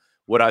 So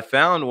what I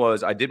found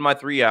was I did my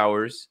 3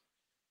 hours,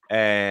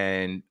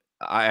 and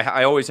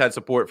I always had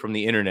support from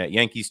the internet,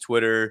 Yankees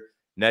Twitter,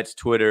 Nets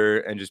Twitter,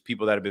 and just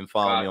people that have been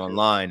following me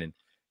online, and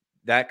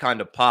that kind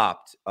of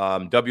popped.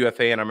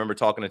 WFAN, I remember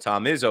talking to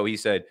Tom Izzo. He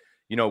said,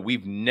 you know,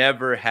 we've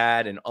never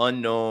had an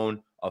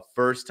unknown, a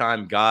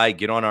first-time guy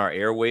get on our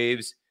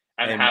airwaves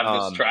and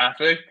have this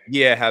traffic.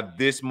 Yeah, have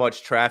this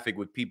much traffic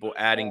with people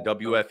adding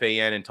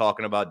WFAN and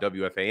talking about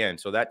WFAN.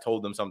 So that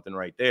told them something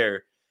right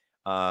there.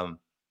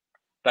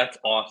 That's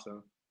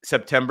awesome.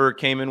 September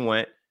came and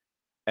went,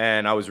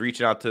 and I was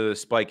reaching out to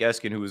Spike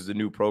Eskin, who was the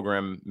new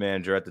program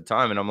manager at the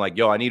time, and I'm like,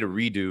 yo, I need a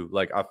redo.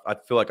 Like, I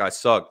feel like I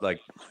sucked. Like,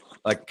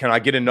 can I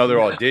get another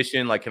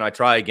audition? Like, can I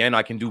try again?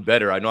 I can do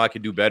better. I know I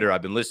can do better.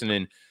 I've been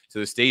listening to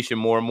the station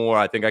more and more.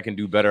 I think I can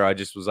do better. I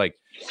just was like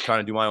trying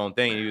to do my own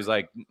thing. And he was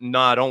like,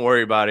 nah, don't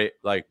worry about it.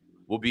 Like,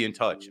 we'll be in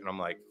touch. And I'm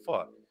like,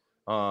 fuck.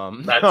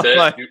 That's it.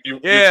 Like,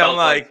 I'm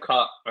like,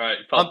 right,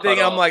 I'm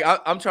thinking, I'm like,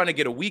 I'm trying to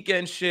get a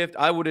weekend shift.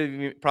 I would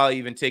have probably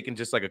even taken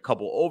just like a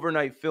couple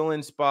overnight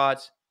fill-in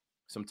spots.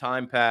 Some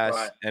time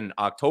passed, and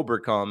October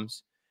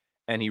comes,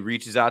 and he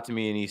reaches out to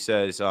me and he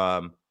says,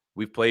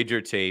 we've played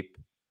your tape,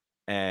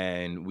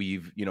 and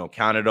we've, you know,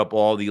 counted up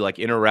all the like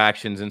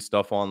interactions and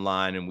stuff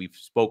online, and we've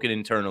spoken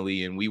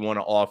internally, and we want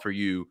to offer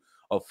you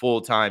a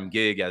full-time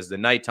gig as the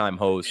nighttime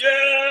host.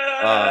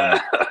 Yeah.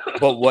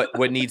 But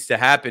what needs to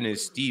happen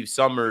is Steve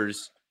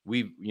Summers.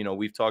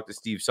 We've talked to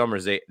Steve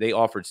Summers. They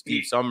offered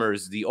Steve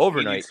Summers the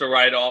overnight. He needs to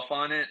write off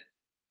on it.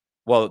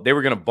 Well, they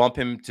were going to bump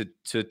him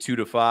to 2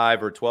 to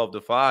 5 or 12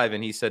 to 5,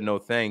 and he said no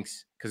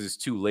thanks because it's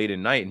too late at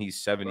night, and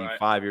he's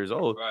 75 years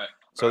old.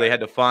 So they had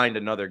to find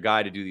another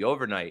guy to do the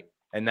overnight.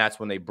 And that's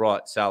when they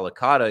brought Sal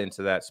Licata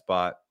into that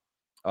spot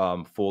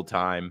full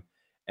time,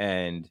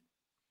 and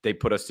they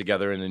put us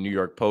together in the New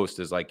York Post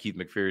as like Keith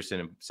McPherson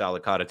and Sal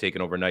Licata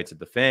taking overnights at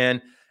the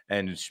Fan,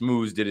 and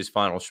Schmooze did his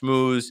final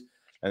schmooze,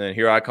 and then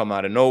here I come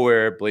out of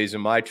nowhere blazing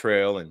my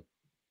trail, and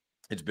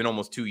it's been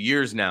almost 2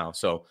 years now.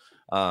 So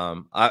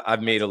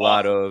I've made a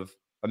lot of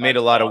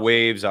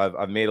waves.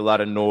 I've made a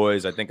lot of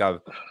noise. I think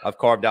I've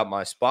carved out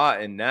my spot,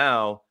 and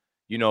now,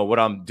 you know, what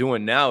I'm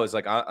doing now is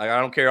like, I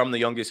don't care I'm the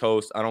youngest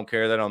host. I don't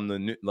care that I'm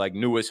the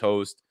newest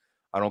host.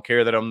 I don't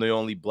care that I'm the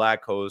only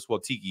black host. Well,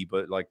 Tiki,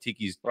 but like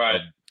Tiki's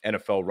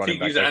NFL running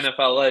back. He's an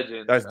NFL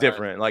legend. That's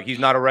different. Like, he's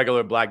not a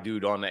regular black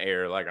dude on the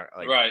air. Like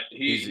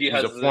he's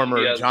a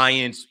former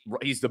Giants.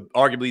 He's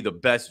arguably the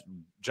best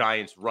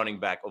Giants running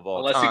back of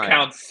all time.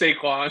 Unless you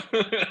count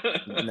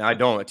Saquon. No, I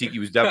don't. Tiki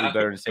was definitely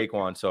better than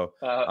Saquon. So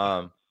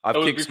I've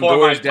kicked some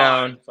doors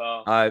down.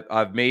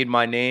 I've made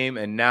my name,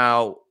 and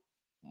now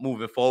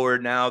moving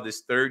forward, now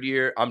this third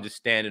year, I'm just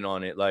standing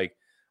on it. Like,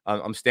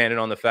 I'm standing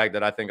on the fact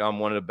that I think I'm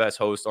one of the best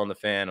hosts on the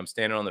Fan. I'm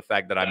standing on the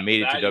fact that I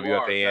made it to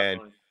WFAN.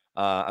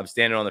 I'm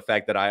standing on the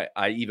fact that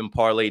I even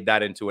parlayed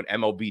that into an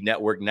MLB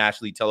Network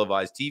nationally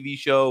televised TV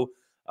show.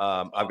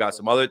 I've got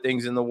some other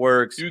things in the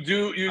works. You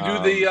do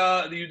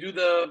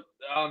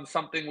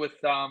something with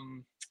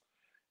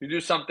You do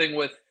something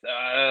with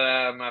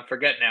I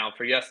forget now,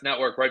 for Yes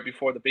Network right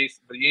before the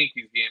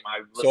Yankees game.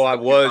 I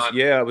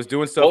was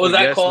doing stuff. What was with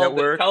that Yes called?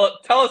 Network.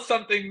 Tell us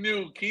something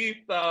new, Keith.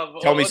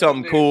 Tell me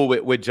something cool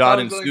with John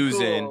and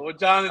Susan. Cool. With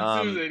John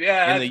and Susan,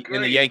 yeah,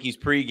 in the Yankees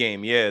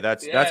pregame. Yeah,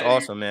 that's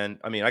awesome, man.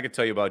 I mean, I could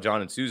tell you about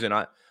John and Susan.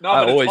 I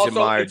always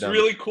admired them. It's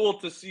really cool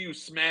to see you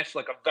smash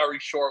like a very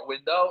short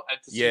window, and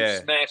to see you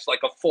smash like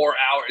a 4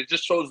 hour. It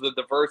just shows the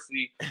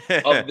diversity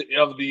of the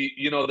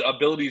the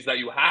abilities that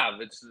you have.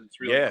 It's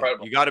really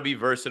incredible. You got to be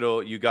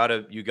versatile. You got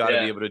to be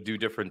able to do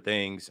different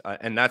things,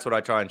 and that's what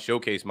I try and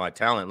showcase my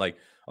talent. Like,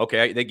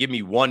 okay, they give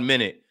me 1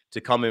 minute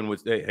to come in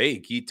with, hey,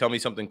 Keith, tell me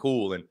something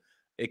cool, and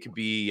it could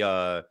be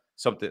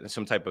some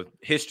type of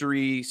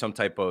history, some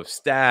type of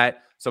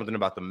stat, something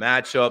about the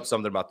matchup,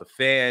 something about the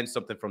fans,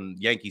 something from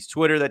Yankees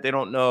Twitter that they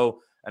don't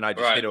know, and I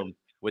just hit them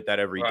with that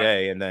every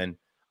day. And then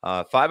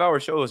 5-hour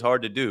show is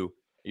hard to do.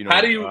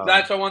 How do you?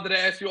 That's what I wanted to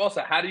ask you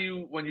also. How do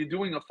you, when you're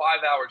doing a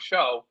 5-hour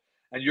show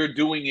and you're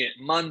doing it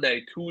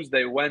Monday,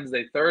 Tuesday,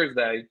 Wednesday,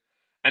 Thursday,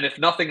 and if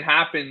nothing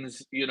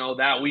happens,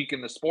 that week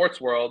in the sports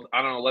world,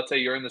 I don't know, let's say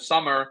you're in the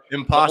summer.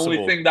 Impossible. The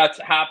only thing that's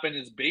happened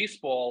is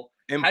baseball.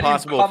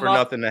 Impossible for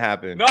nothing to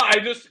happen. No,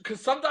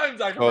 because sometimes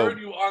I've heard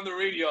you on the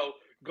radio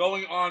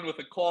going on with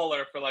a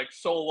caller for like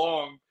so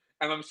long,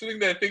 and I'm sitting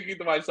there thinking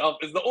to myself,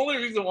 is the only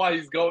reason why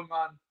he's going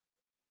on,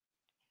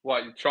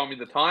 what, you showing me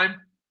the time?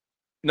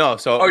 No,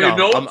 your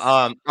notes?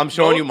 I'm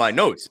showing you my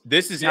notes.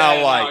 This is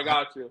how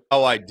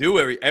I do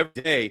every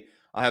day.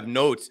 I have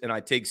notes, and I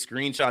take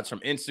screenshots from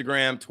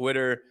Instagram,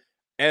 Twitter,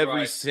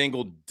 every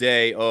single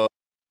day.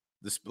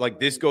 This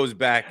this goes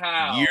back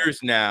years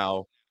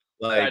now.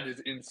 Like, that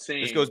is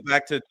insane. This goes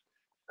back to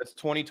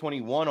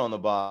 2021 on the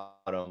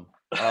bottom.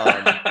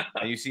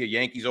 And you see a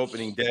Yankees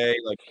opening day.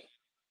 Like,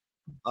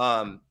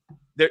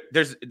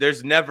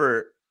 there's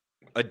never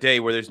a day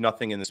where there's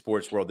nothing in the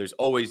sports world. There's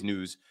always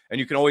news, and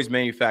you can always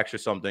manufacture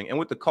something. And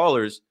with the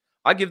callers,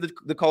 I give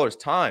the callers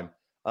time.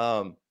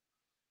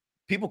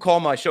 People call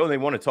my show and they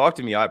want to talk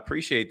to me. I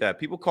appreciate that.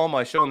 People call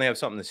my show and they have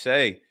something to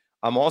say.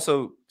 I'm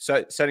also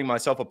setting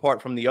myself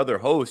apart from the other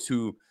hosts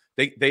who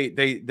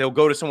they'll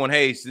go to someone.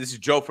 Hey, so this is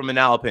Joe from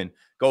Manalapan.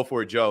 Go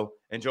for it, Joe.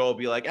 And Joe will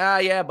be like,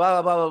 yeah,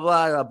 blah, blah, blah,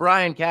 blah, blah.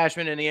 Brian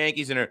Cashman and the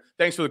Yankees. And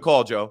thanks for the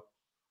call, Joe.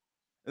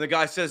 And the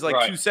guy says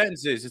like 2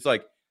 sentences. It's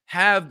like,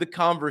 have the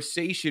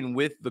conversation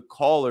with the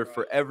caller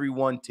for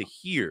everyone to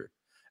hear.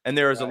 And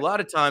there is a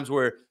lot of times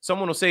where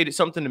someone will say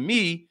something to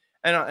me,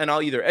 and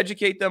I'll either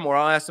educate them or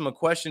I'll ask them a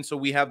question so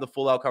we have the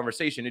full out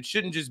conversation. It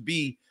shouldn't just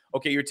be,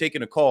 okay, you're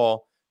taking a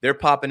call, they're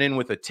popping in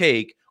with a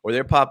take or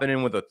they're popping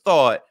in with a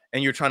thought,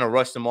 and you're trying to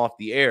rush them off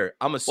the air.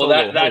 I'm a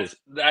solo host.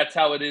 That's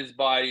how it is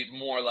by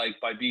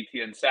BT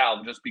and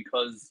Sal, just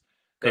because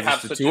they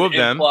have the two of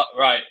them,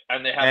 right?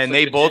 And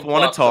they both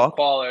want to talk.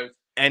 Callers.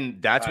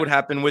 And that's what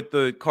happened with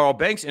the Carl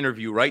Banks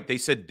interview, right? They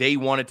said they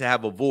wanted to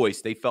have a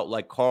voice. They felt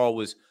like Carl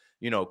was,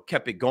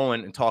 kept it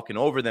going and talking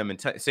over them and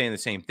saying the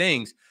same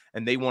things,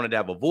 and they wanted to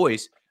have a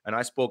voice. And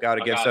I spoke out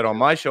against that on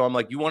my show. I'm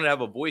like, you wanted to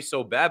have a voice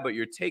so bad, but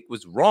your take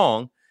was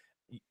wrong,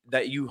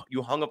 that you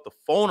hung up the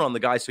phone on the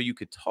guy so you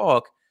could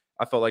talk.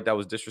 I felt like that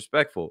was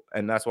disrespectful.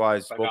 And that's why I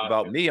spoke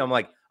about me. I'm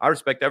like, I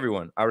respect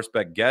everyone. I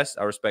respect guests.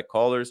 I respect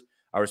callers.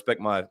 I respect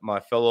my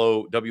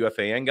fellow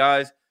WFAN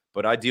guys.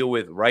 But I deal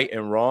with right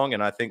and wrong,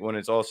 and I think when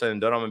it's all said and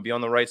done, I'm gonna be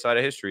on the right side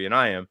of history, and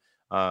I am.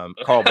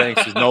 Carl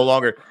Banks is no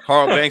longer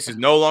calling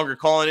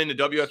into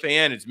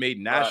WFAN. It's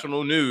made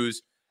national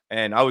news,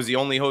 and I was the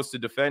only host to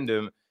defend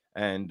him.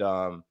 And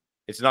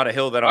it's not a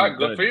hill that I'm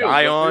gonna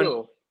die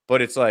on,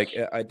 but it's like,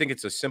 I think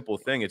it's a simple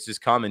thing. It's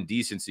just common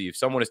decency. If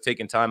someone is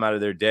taking time out of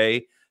their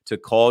day to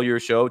call your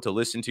show, to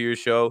listen to your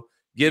show,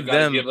 give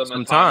them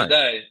some time.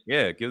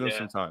 Yeah, give them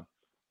some time.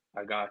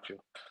 I got you.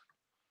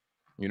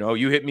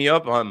 You hit me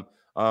up.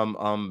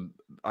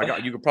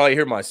 You could probably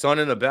hear my son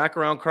in the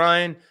background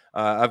crying.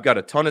 I've got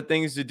a ton of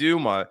things to do.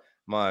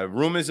 My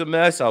room is a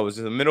mess. I was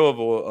in the middle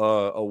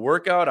of a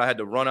workout. I had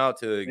to run out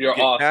to get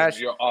cash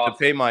to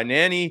pay my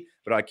nanny,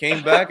 but I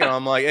came back and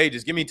I'm like, hey,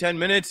 just give me 10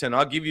 minutes and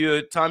I'll give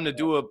you time to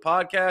do a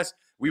podcast.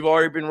 We've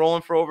already been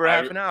rolling for over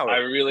half an hour.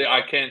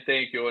 I can't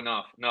thank you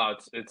enough. No,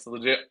 it's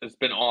legit. It's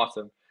been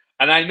awesome.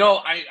 And I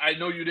know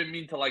you didn't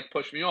mean to like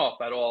push me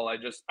off at all.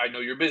 I know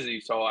you're busy,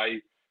 so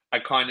I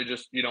kind of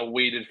just,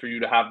 waited for you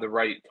to have the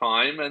right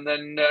time, and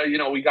then,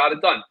 we got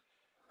it done.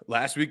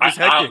 Last week was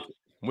hectic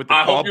with the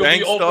Carl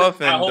Banks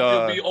stuff. I hope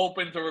you'll be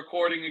open to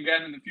recording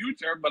again in the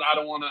future, but I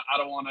don't want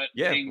to.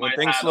 Yeah, when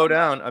things slow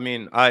down. I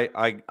mean,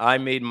 I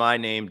made my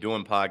name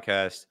doing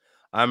podcasts.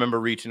 I remember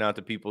reaching out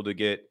to people to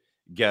get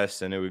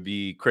guests, and it would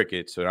be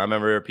crickets. So I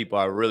remember people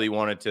I really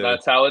wanted to.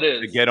 That's how it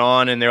is. To get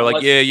on, and they're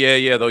like,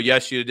 yeah. They'll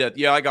yes you to death.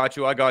 Yeah, I got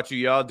you.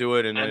 Yeah, I'll do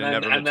it. And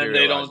then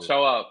they don't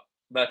show up.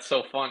 That's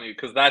so funny,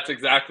 because that's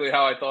exactly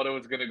how I thought it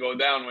was going to go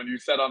down when you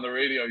said on the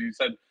radio, you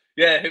said,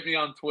 yeah, hit me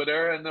on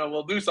Twitter and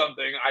we'll do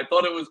something. I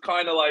thought it was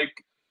kind of like,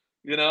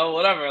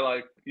 whatever,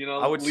 like,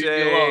 I would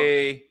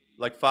say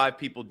like 5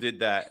 people did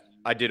that.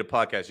 I did a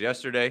podcast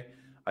yesterday.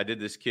 I did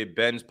this kid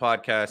Ben's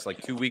podcast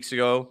like 2 weeks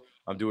ago.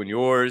 I'm doing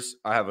yours.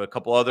 I have a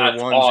couple other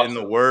ones in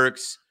the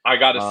works. I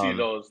got to see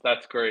those.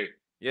 That's great.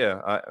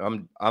 Yeah,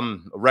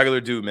 I'm a regular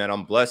dude, man.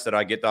 I'm blessed that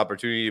I get the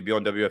opportunity to be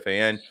on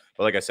WFAN.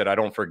 But like I said, I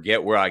don't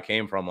forget where I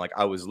came from. Like,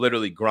 I was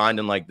literally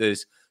grinding like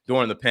this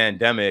during the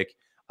pandemic,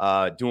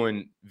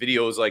 doing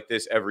videos like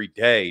this every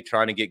day,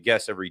 trying to get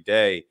guests every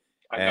day.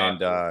 And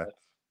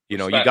you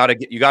gotta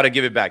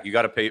give it back. You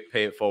gotta pay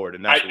it forward.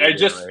 And that's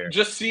what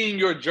just seeing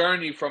your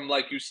journey from,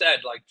 like you said,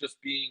 like just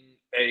being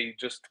a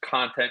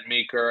content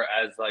maker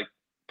as like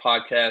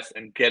podcast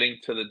and getting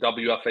to the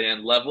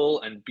WFAN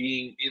level and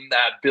being in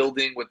that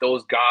building with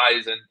those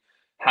guys and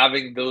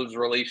having those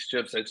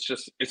relationships.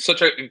 It's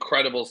such an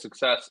incredible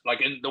success. Like,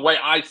 in the way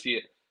I see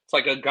it, it's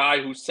like a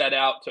guy who set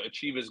out to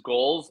achieve his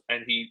goals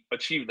and he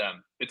achieved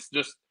them. It's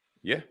just,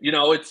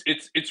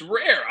 it's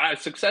rare.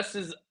 Success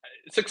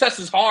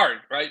is hard,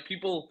 right?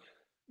 People,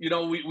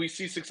 we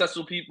see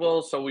successful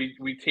people, so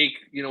we take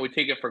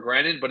it for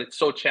granted, but it's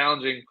so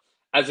challenging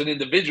as an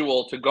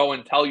individual to go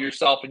and tell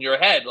yourself in your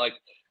head, like,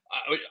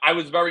 I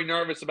was very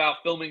nervous about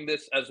filming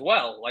this as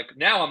well. Like,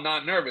 now I'm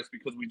not nervous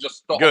because we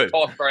just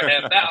talked for a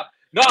half hour.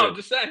 No, I'm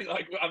just saying,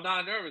 like, I'm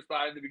not nervous.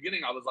 But in the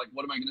beginning, I was like,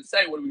 what am I going to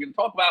say? What are we going to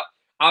talk about?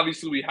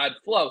 Obviously, we had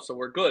flow, so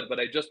we're good. But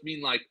I just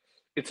mean, like,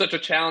 it's such a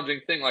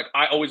challenging thing. Like,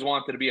 I always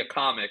wanted to be a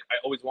comic. I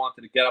always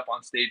wanted to get up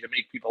on stage and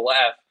make people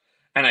laugh.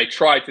 And I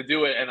tried to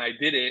do it, and I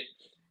did it.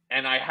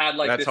 And I had,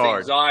 like, this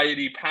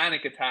anxiety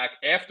panic attack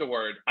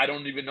afterward. I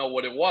don't even know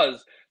what it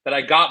was. That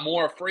I got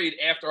more afraid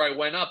after I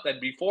went up than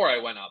before I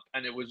went up.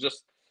 And it was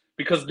just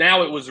because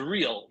now it was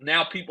real.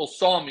 Now people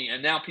saw me,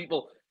 and now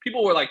people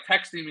were like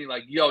texting me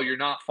like, yo, you're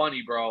not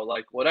funny, bro.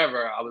 Like,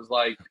 whatever. I was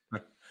like,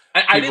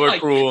 I people are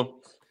cruel.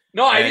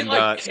 No, I didn't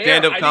like care.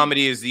 Stand-up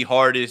comedy is the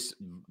hardest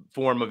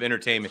form of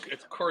entertainment.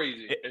 It's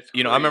crazy.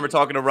 I remember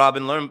talking to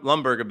Robin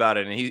Lundberg about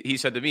it, and he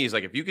said to me, he's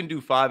like, if you can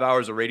do 5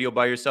 hours of radio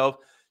by yourself,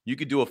 you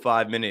could do a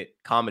 5-minute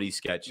comedy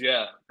sketch.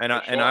 Yeah. And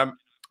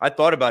I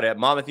thought about it at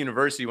Monmouth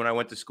University when I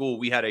went to school.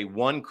 We had a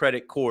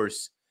 1-credit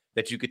course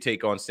that you could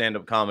take on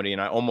stand-up comedy,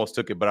 and I almost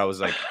took it, but I was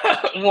like,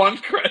 1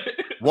 credit.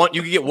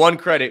 You could get 1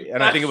 credit,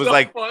 and I think it was so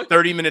like funny.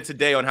 30 minutes a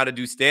day on how to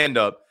do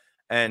stand-up.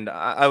 And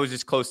I was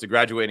just close to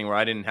graduating where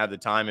I didn't have the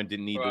time and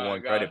didn't need the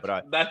 1 credit.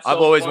 But I've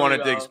always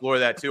wanted to explore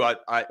that too.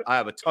 I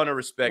have a ton of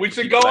respect. We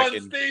should go on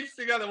stage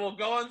together. We'll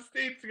go on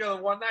stage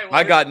together one night.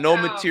 I got no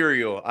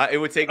material. It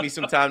would take me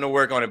some time to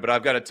work on it, but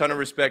I've got a ton of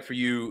respect for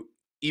you.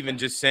 Even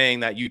just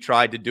saying that you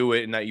tried to do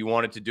it and that you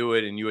wanted to do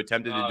it and you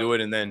attempted to do it,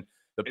 and then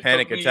the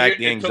panic attack,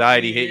 the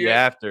anxiety hit you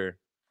after.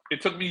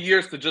 It took me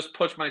years to just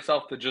push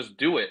myself to just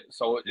do it.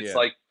 So it's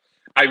like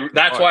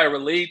that's why I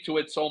relate to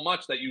it so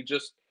much, that you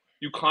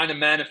kind of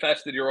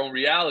manifested your own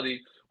reality,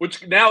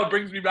 which now it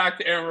brings me back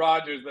to Aaron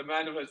Rodgers, the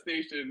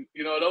manifestation.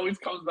 You know, it always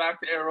comes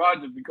back to Aaron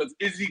Rodgers, because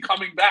is he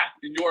coming back,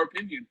 in your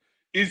opinion?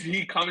 Is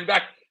he coming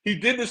back? He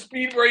did the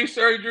speed brace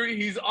surgery.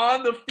 He's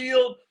on the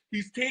field.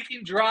 He's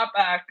taking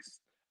dropbacks.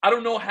 I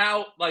don't know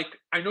how, like,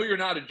 I know you're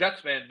not a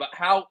Jets fan, but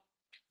how?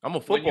 I'm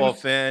a football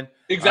fan.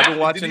 Exactly. I've been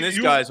watching this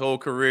guy's whole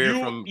career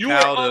from You were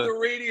on the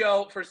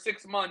radio for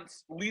 6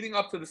 months leading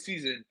up to the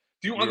season.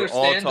 Do you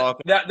understand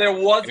that there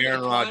was a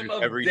time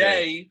of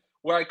day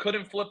where I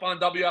couldn't flip on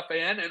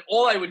WFAN, and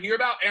all I would hear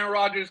about, Aaron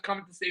Rodgers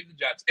coming to save the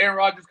Jets, Aaron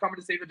Rodgers coming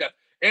to save the Jets,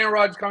 Aaron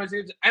Rodgers coming to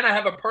save the Jets. And I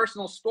have a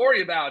personal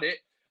story about it.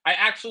 I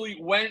actually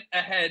went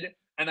ahead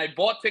and I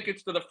bought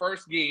tickets to the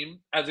first game,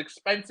 as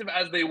expensive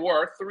as they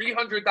were,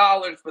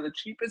 $300 for the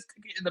cheapest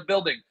ticket in the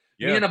building.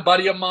 Yeah. Me and a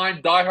buddy of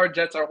mine, diehard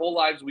Jets our whole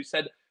lives, we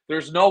said,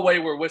 there's no way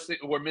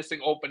we're missing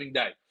opening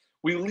day.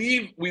 We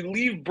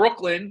leave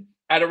Brooklyn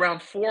at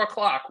around 4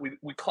 o'clock.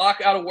 We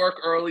clock out of work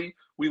early.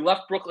 We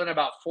left Brooklyn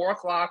about 4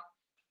 o'clock.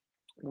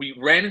 We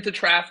ran into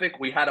traffic.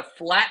 We had a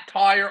flat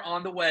tire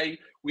on the way.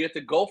 We had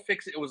to go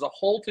fix it. It was a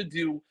whole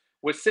to-do.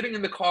 We're sitting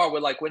in the car. We're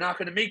like, we're not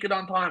going to make it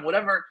on time,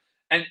 whatever.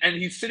 And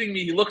he's sitting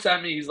me. He looks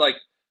at me. He's like,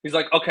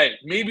 okay,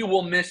 maybe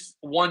we'll miss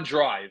 1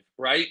 drive,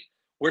 right?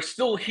 We're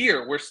still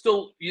here. We're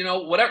still,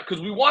 whatever,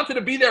 because we wanted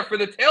to be there for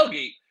the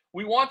tailgate.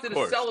 We wanted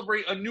to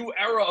celebrate a new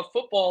era of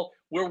football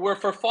where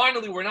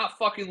we're not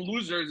fucking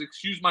losers,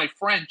 excuse my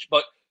French,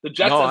 but the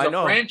Jets as a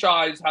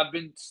franchise have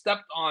been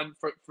stepped on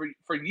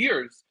for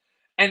years.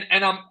 And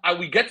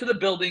we get to the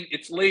building.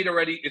 It's late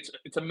already. It's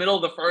the middle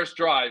of the first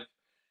drive,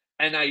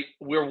 and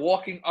we're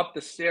walking up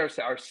the stairs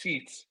to our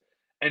seats,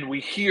 and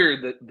we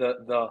hear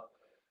the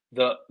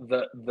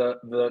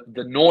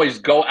noise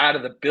go out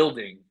of the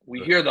building.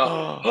 We hear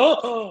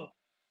the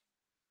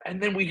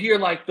and then we hear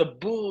like the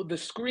boo, the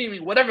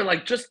screaming, whatever,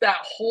 like just that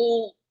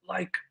whole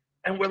like,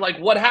 and we're like,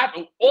 what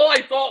happened? All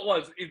I thought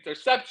was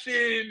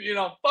interception,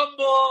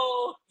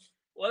 fumble.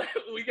 Whatever.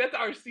 We get to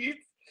our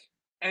seats.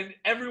 And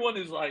everyone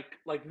is like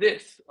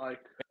this,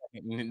 like.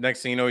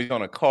 Next thing you know, he's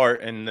on a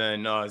cart, and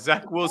then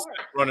Zach Wilson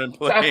running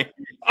play.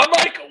 I'm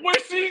like, we're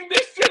seeing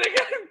this shit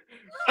again.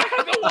 I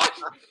had to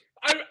watch.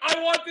 I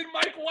wanted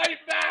Mike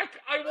White back.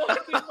 I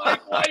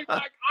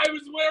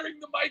was wearing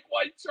the Mike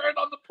White shirt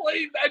on the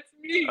plane. That's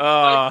me.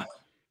 I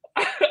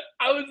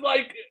was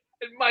like,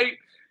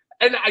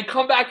 and I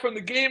come back from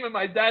the game, and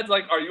my dad's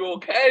like, "Are you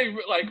okay?"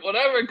 Like,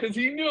 whatever, because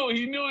he knew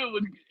it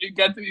would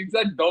get to me. He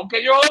said, "Don't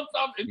get your hopes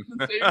up. It's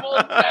the same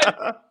old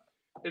thing."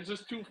 It's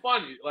just too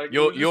funny. Like,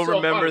 you'll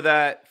remember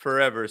that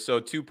forever. So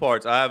 2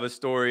 parts. I have a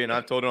story, and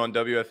I've told it on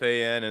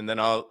WFAN, and then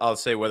I'll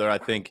say whether I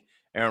think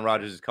Aaron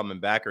Rodgers is coming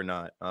back or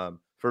not.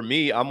 For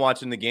me, I'm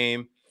watching the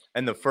game,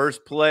 and the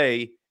first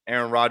play,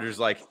 Aaron Rodgers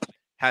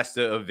has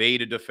to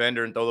evade a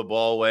defender and throw the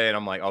ball away, and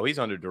I'm like, oh, he's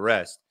under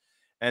duress.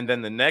 And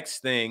then the next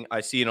thing, I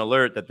see an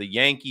alert that the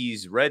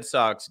Yankees-Red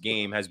Sox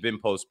game has been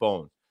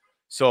postponed.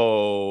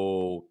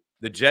 So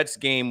the Jets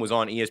game was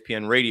on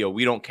ESPN Radio.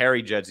 We don't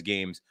carry Jets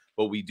games,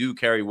 but we do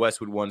carry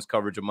Westwood One's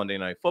coverage of Monday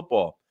Night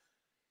Football.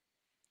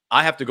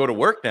 I have to go to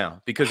work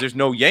now because there's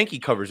no Yankee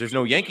coverage. There's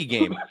no Yankee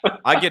game.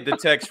 I get the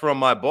text from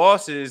my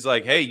bosses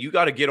like, hey, you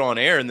got to get on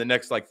air in the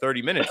next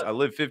 30 minutes. I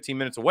live 15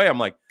 minutes away. I'm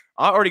like,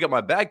 I already got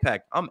my bag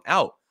packed. I'm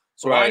out.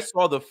 So I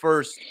saw the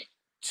first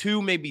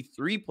 2, maybe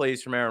 3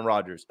 plays from Aaron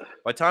Rodgers.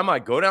 By the time I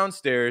go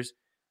downstairs,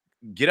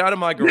 get out of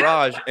my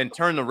garage and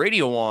turn the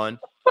radio on,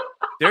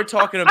 they're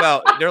talking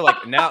about, they're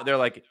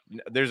like,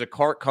 there's a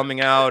cart coming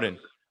out, and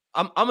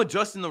I'm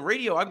adjusting the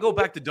radio. I go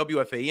back to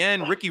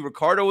WFAN. Ricky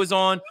Ricardo is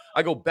on.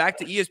 I go back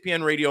to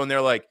ESPN Radio, and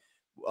they're like,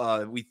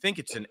 we think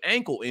it's an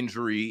ankle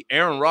injury.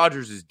 Aaron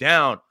Rodgers is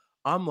down.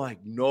 I'm like,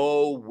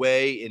 no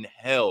way in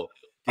hell.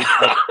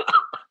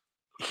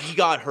 He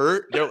got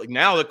hurt. They're like,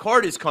 now the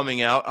card is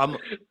coming out. I'm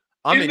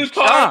in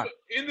shock.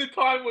 In the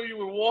time where you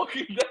were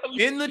walking down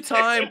the stairs,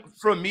 time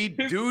from me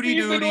doody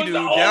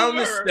down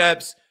the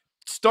steps,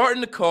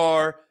 starting the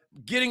car,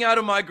 getting out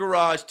of my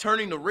garage,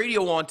 turning the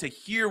radio on to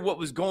hear what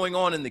was going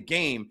on in the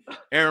game,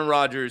 Aaron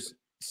Rodgers'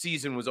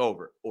 season was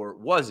over. Or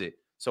was it?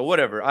 So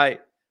whatever. I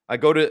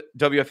go to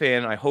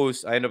WFAN, I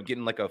host. I end up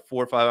getting like a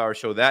 4 or 5 hour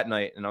show that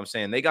night, and I'm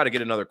saying they got to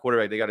get another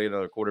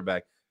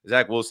quarterback.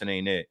 Zach Wilson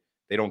ain't it.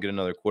 They don't get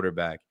another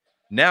quarterback.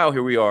 Now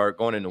here we are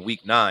going into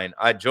week 9.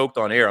 I joked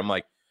on air. I'm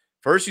like,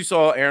 First, you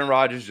saw Aaron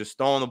Rodgers just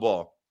throwing the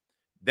ball.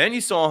 Then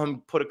you saw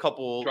him put a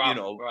couple, Drop,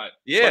 you know, right.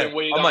 yeah.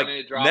 I'm like,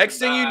 next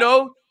thing you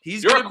know,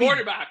 you're a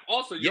quarterback.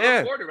 Also, you're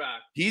a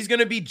quarterback. He's going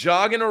to be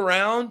jogging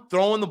around,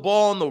 throwing the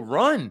ball on the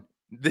run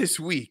this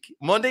week.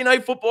 Monday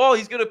Night Football,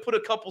 he's going to put a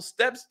couple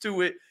steps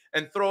to it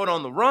and throw it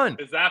on the run.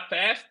 Is that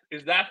fast?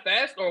 Is that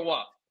fast or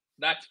what?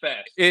 That's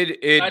fast.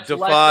 That's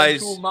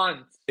defies less than 2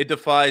 months. It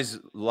defies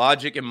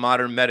logic and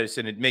modern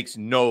medicine. It makes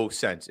no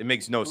sense. It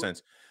makes no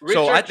sense.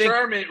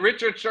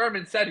 Richard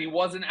Sherman said he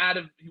wasn't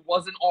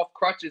off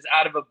crutches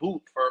out of a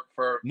boot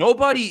for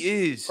nobody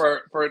is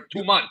for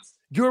 2 months.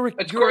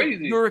 That's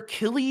crazy. Your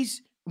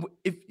Achilles,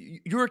 if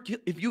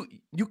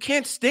you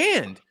can't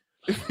stand.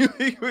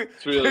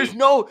 There's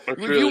no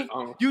you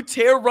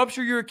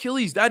rupture your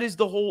Achilles.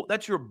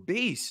 That's your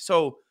base.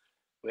 So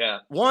yeah.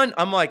 One,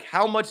 I'm like,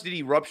 how much did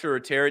he rupture or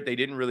tear it? They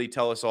didn't really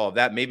tell us all of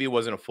that. Maybe it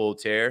wasn't a full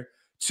tear.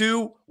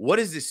 Two, what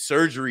is this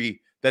surgery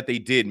that they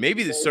did?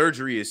 Maybe the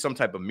surgery is some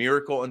type of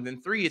miracle. And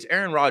then three, it's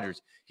Aaron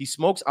Rodgers. He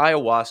smokes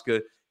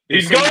ayahuasca.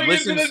 He's going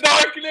into the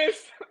darkness.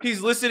 He's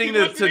listening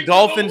to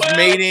dolphins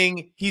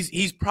mating.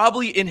 He's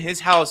probably in his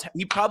house.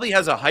 He probably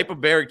has a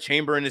hyperbaric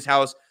chamber in his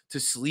house to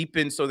sleep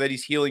in so that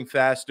he's healing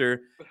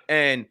faster.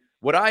 And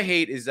what I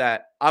hate is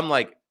that I'm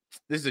like,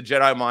 this is a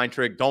Jedi mind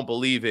trick. Don't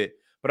believe it.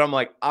 But I'm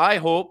like, I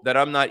hope that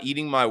I'm not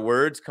eating my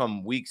words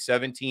come week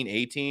 17,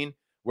 18,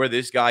 where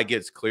this guy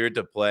gets cleared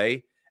to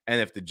play.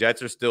 And if the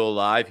Jets are still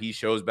alive, he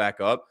shows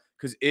back up,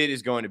 because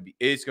it's going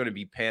to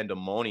be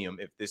pandemonium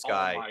if this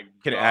guy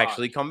can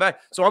actually come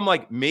back. So I'm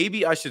like,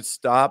 maybe I should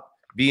stop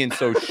being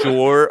so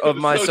sure of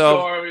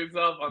myself.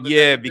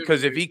 Yeah,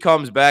 because if he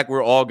comes back,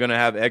 we're all going to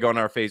have egg on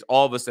our face.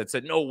 All of us that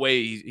said, no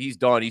way, he's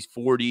done. He's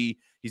 40.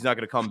 He's not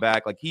going to come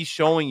back. Like, he's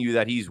showing you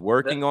that he's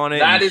working on it.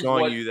 That is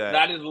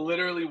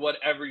literally what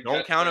every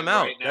don't count him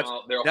out. Right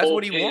that's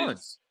what he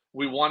wants.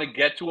 We want to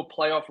get to a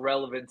playoff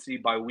relevancy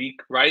by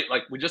week, right?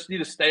 Like, we just need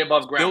to stay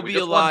above ground. They'll be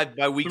alive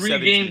by week 17.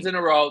 3 games in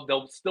a row.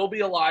 They'll still be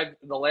alive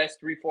in the last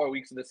 3-4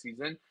 weeks of the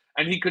season,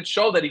 and he could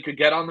show that he could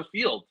get on the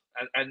field.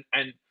 And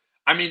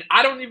I mean,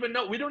 I don't even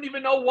know. We don't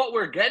even know what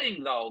we're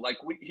getting, though. Like,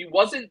 he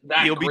wasn't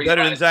that. He'll be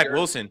better than Zach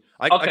Wilson.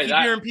 I keep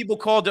hearing people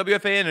call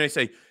WFAN and they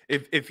say,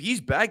 if he's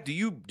back, do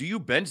you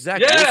bench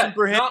Zach Wilson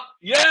for him?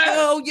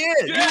 Hell yeah.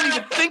 You don't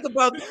even think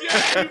about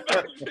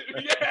that.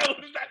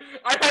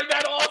 I heard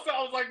that also.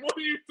 I was like, what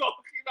are you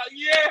talking about?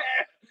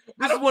 Yeah.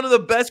 This is one of the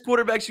best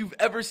quarterbacks you've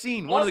ever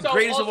seen. One of the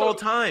greatest of all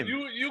time.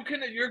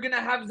 You're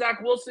gonna have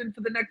Zach Wilson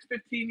for the next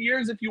 15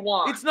 years if you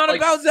want. It's not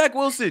about Zach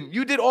Wilson.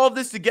 You did all of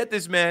this to get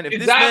this man. If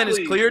this man is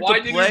cleared to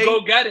play, why did you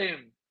go get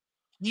him?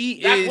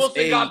 Zach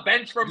Wilson got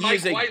benched for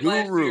Mike White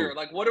last year.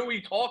 Like, what are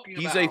we talking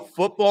about? He's a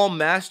football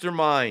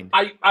mastermind.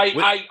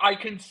 I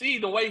can see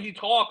the way he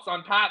talks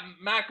on Pat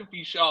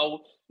McAfee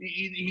show.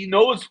 He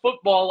knows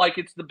football like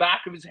it's the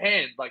back of his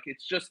hand. Like,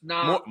 it's just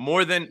not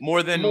more than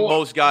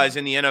most guys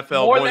in the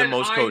NFL. More than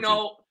most coaches.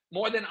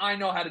 More than I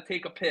know how to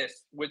take a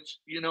piss, which,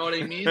 you know what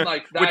I mean,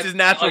 like that, which is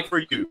natural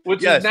for you.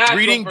 Which is natural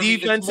reading for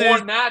defenses. Me. It's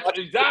more natural.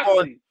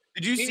 Exactly.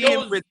 Did you see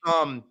him with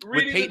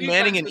Peyton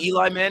Manning and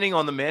Eli Manning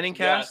on the Manning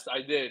cast? Yes,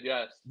 I did.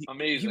 Yes,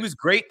 amazing. He was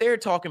great there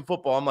talking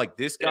football. I'm like,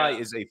 this guy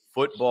is a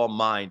football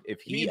mind.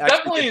 If he's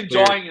definitely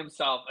enjoying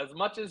himself as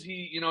much as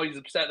he's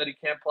upset that he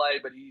can't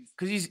play, but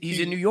he's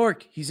in New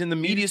York. He's in the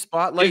media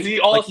spotlight. Is he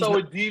also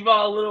a diva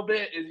a little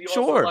bit? Is he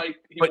sure? Also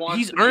but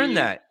he's earned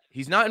that.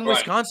 He's not in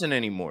Wisconsin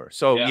anymore.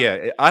 So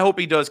yeah, I hope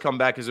he does come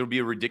back, because it'll be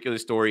a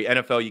ridiculous story.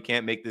 NFL, you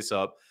can't make this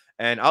up.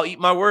 And I'll eat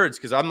my words,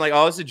 because I'm like,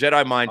 oh, it's a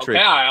Jedi mind trick.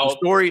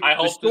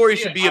 The story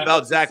should be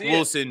about Zach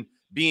Wilson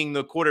being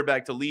the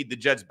quarterback to lead the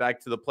Jets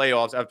back to the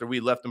playoffs after we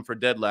left them for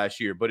dead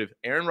last year. But if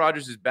Aaron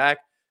Rodgers is back,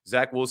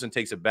 Zach Wilson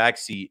takes a back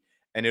seat,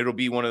 and it'll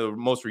be one of the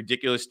most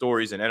ridiculous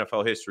stories in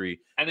NFL history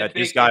that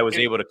this guy was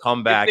able to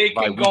come back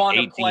by week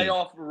 18.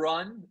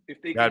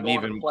 If they can go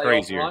on a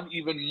playoff run,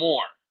 even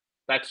more.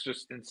 That's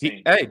just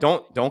insane. Hey,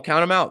 don't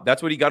count him out.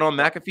 That's what he got on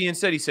McAfee and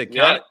said. He said,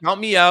 count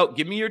me out.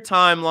 Give me your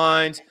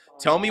timelines.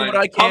 Tell me what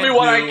I can't do. Tell me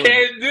what I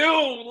can't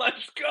do.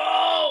 Let's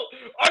go.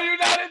 Are you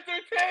not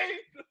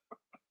entertained?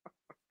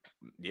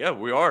 Yeah,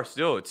 we are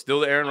still. It's still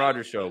the Aaron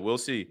Rodgers show. We'll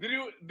see. Did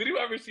you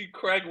ever see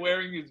Craig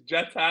wearing his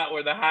Jets hat,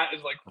 where the hat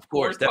is like of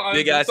course that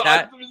big ass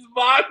hat of his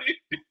body?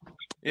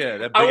 Yeah,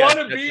 that big I want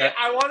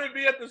to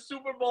be at the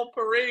Super Bowl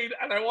parade,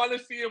 and I want to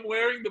see him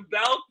wearing the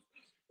belt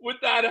with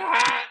that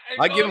hat.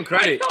 I give him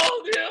credit. I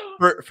told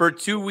you. For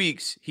 2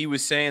 weeks, he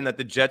was saying that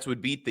the Jets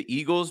would beat the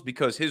Eagles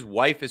because his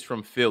wife is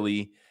from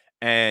Philly,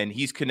 and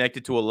he's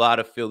connected to a lot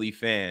of Philly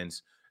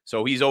fans.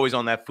 So he's always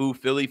on that Foo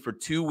Philly. For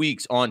 2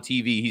 weeks on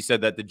TV, he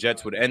said that the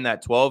Jets would end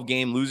that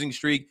 12-game losing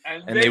streak,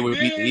 and they would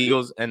beat the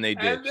Eagles, and they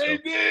did. And they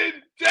did.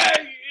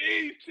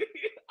 J-E-T.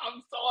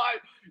 I'm so high.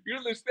 You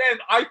understand?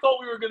 I thought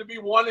we were going to be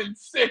 1-6.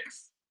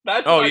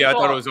 That's I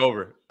thought it was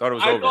over. I thought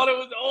it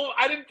was over.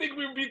 I didn't think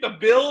we would beat the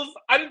Bills.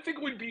 I didn't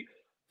think we'd be.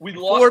 We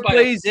lost by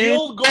a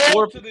field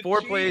goal to the Chiefs.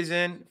 4 plays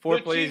in.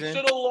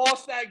 Should have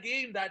lost that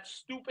game. That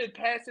stupid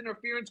pass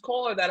interference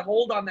call, or that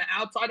hold on the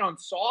outside on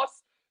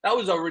Sauce. That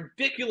was a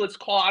ridiculous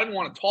call. I didn't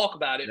want to talk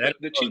about it. But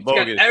the Chiefs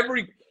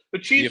The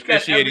Chiefs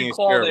get every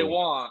call they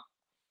want.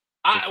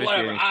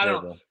 Whatever. I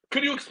don't know.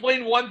 Could you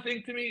explain one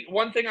thing to me?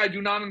 One thing I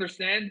do not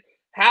understand: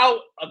 how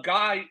a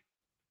guy,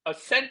 a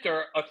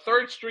center, a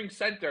third-string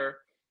center,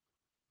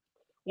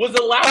 was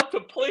allowed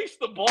to place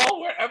the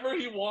ball wherever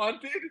he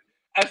wanted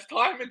as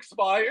time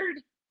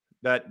expired.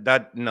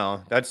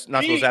 No, that's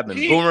not supposed to happen.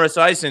 Boomer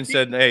Esiason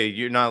said, "Hey,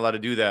 you're not allowed to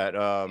do that."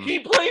 He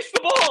placed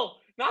the ball.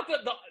 Not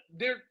that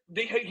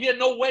he had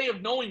no way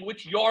of knowing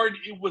which yard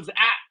it was at.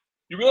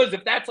 You realize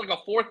if that's like a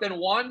 4th and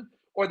 1,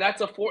 or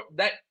that's a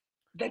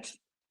that's.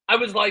 I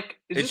was like,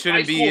 it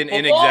shouldn't be an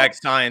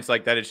inexact science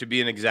like that. It should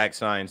be an exact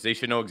science. They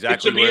should know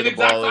exactly where the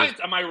ball is.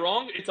 Am I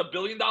wrong? It's $1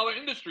 billion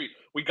industry.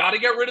 We got to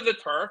get rid of the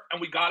turf,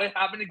 and we got to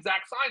have an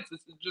exact science.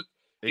 This is just.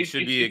 It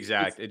should be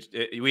exact.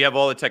 We have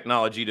all the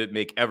technology to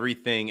make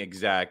everything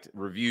exact.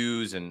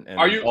 Reviews and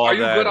are you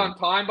good on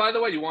time? By the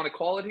way, you want to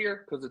call it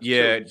here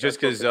just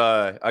because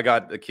I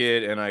got a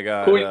kid and I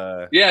got.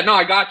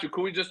 I got you.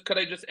 Could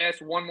I just ask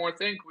one more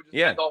thing? Could we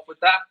just end off with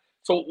that?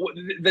 So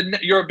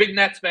you're a big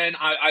Nets fan.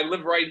 I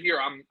live right here.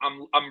 I'm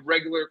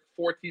regular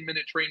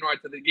 14-minute train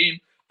ride to the game.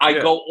 I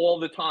go all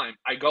the time.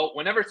 I go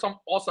whenever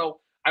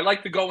I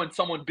like to go when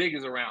someone big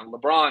is around.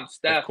 LeBron,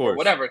 Steph, or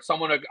whatever.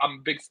 I'm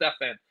a big Steph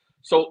fan.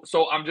 So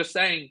I'm just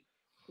saying,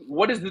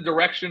 what is the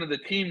direction of the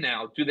team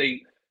now? Do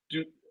they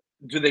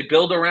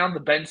build around the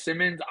Ben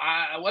Simmons?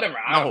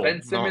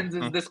 Ben Simmons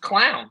is this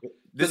clown.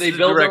 Do they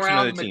build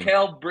around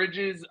Mikal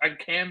Bridges and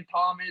Cam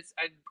Thomas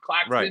and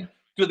Claxton? Right.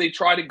 Do they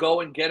try to go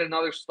and get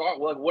another start?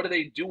 What are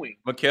they doing?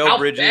 Mikal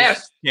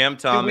Bridges, Cam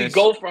Thomas. We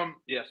go from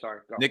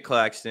Nick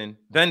Claxton,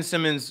 Ben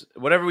Simmons.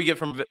 Whatever we get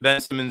from Ben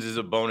Simmons is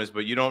a bonus,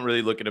 but you don't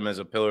really look at him as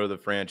a pillar of the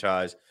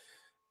franchise.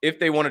 If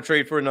they want to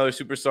trade for another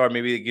superstar,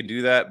 maybe they can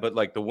do that. But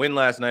like the win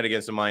last night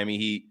against the Miami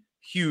Heat,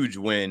 huge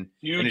win,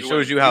 and it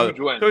shows you how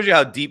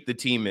deep the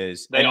team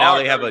is. And now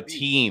they have a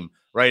team,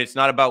 right? It's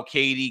not about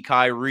KD,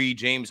 Kyrie,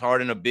 James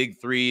Harden, a big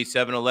 3,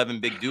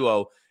 7-11 big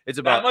duo. It's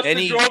about that must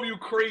have drove you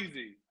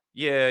crazy.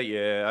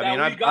 Yeah. I mean,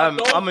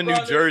 I'm a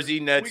New Jersey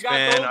Nets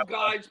fan. We got those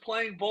guys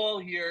playing ball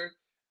here,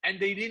 and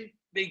they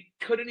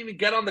couldn't even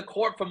get on the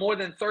court for more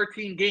than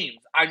 13 games.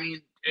 I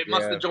mean, it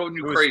must have driven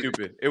you crazy.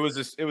 Stupid. It was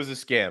a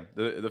scam.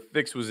 The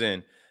fix was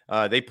in.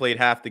 They played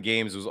half the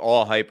games. It was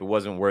all hype. It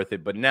wasn't worth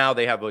it. But now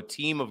they have a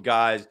team of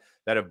guys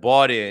that have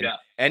bought in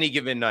any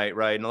given night,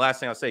 right? And the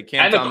last thing I'll say,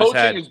 Cam Thomas the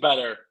coaching is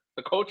better.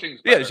 The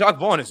coaching's better. Yeah, Jacques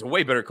Vaughn is a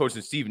way better coach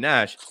than Steve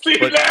Nash.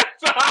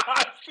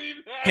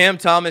 Cam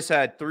Thomas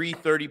had 3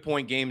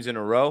 30-point games in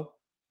a row.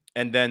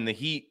 And then the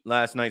Heat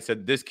last night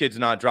said, this kid's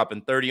not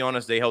dropping 30 on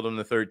us. They held him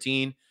to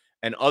 13.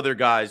 And other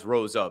guys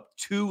rose up.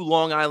 2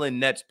 Long Island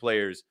Nets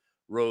players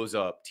rose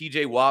up.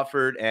 TJ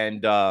Watford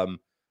and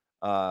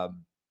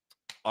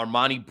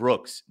Armani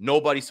Brooks.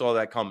 Nobody saw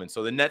that coming.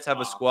 So the Nets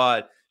have a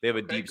squad. They have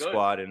a deep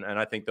squad, and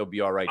I think they'll be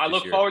all right. I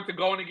look forward to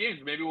going to games.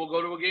 Maybe we'll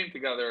go to a game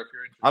together if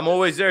you're interested. I'm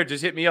always there.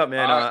 Just hit me up,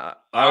 man. I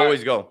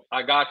always go.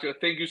 I got you.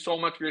 Thank you so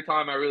much for your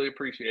time. I really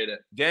appreciate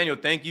it. Daniel,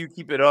 thank you.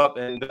 Keep it up.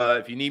 And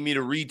if you need me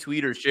to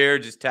retweet or share,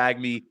 just tag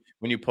me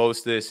when you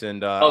post this.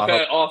 And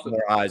awesome.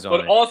 More eyes on it.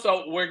 But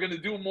also, we're going to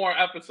do more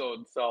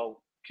episodes, so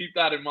keep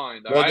that in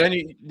mind. All right? Then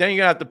you're going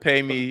to have to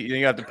pay me.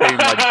 You're going to have to pay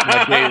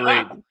my day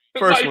rate.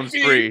 First one's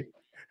free.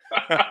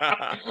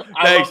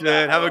 Thanks,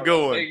 man. Have a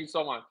good one. Thank you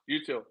so much.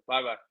 You too.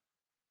 Bye-bye.